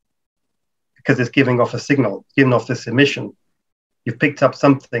 Because it's giving off a signal, giving off this emission. You've picked up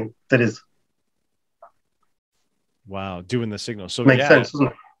something that is... Wow, doing the signal. So makes sense, doesn't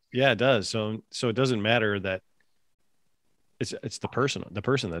it? Yeah, it does. So it doesn't matter that it's the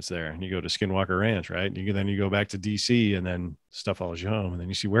person that's there. And you go to Skinwalker Ranch, right? Then you go back to DC, and then stuff follows you home, and then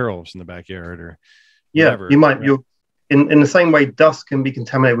you see werewolves in the backyard or whatever. You might. Right? In the same way dust can be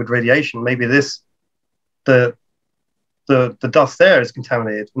contaminated with radiation. Maybe the dust there is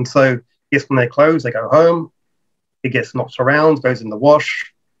contaminated, and so it gets on their clothes. They go home. It gets knocked around, goes in the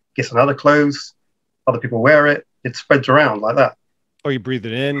wash, gets on other clothes. Other people wear it. It spreads around like that. Or you breathe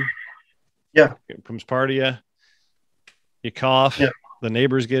it in. Yeah, it comes part of you. You cough, the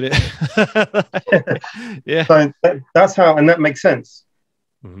neighbors get it. Yeah. So that's how, and that makes sense.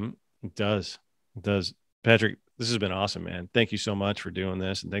 Mm-hmm. It does. Patrick, this has been awesome, man. Thank you so much for doing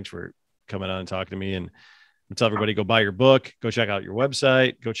this. And thanks for coming on and talking to me. And tell everybody, go buy your book, go check out your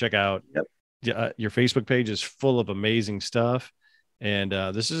website, go check out your Facebook page is full of amazing stuff. And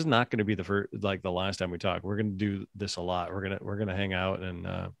this is not going to be the last time we talk. We're going to do this a lot. We're going to hang out, and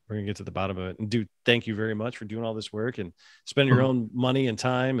we're going to get to the bottom of it. And dude, thank you very much for doing all this work and spending your own money and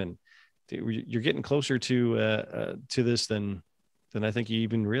time. And you're getting closer to this than I think you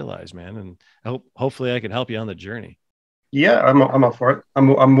even realize, man. And hopefully I can help you on the journey. Yeah, I'm up for it. I'm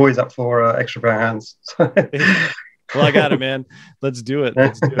always up for extra pair of hands. Well, I got it, man. Let's do it.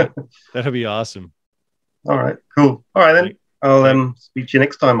 That'll be awesome. All right, cool. All right then. I'll speak to you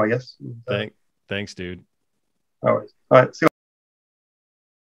next time, I guess. Thanks, dude. All right. See you.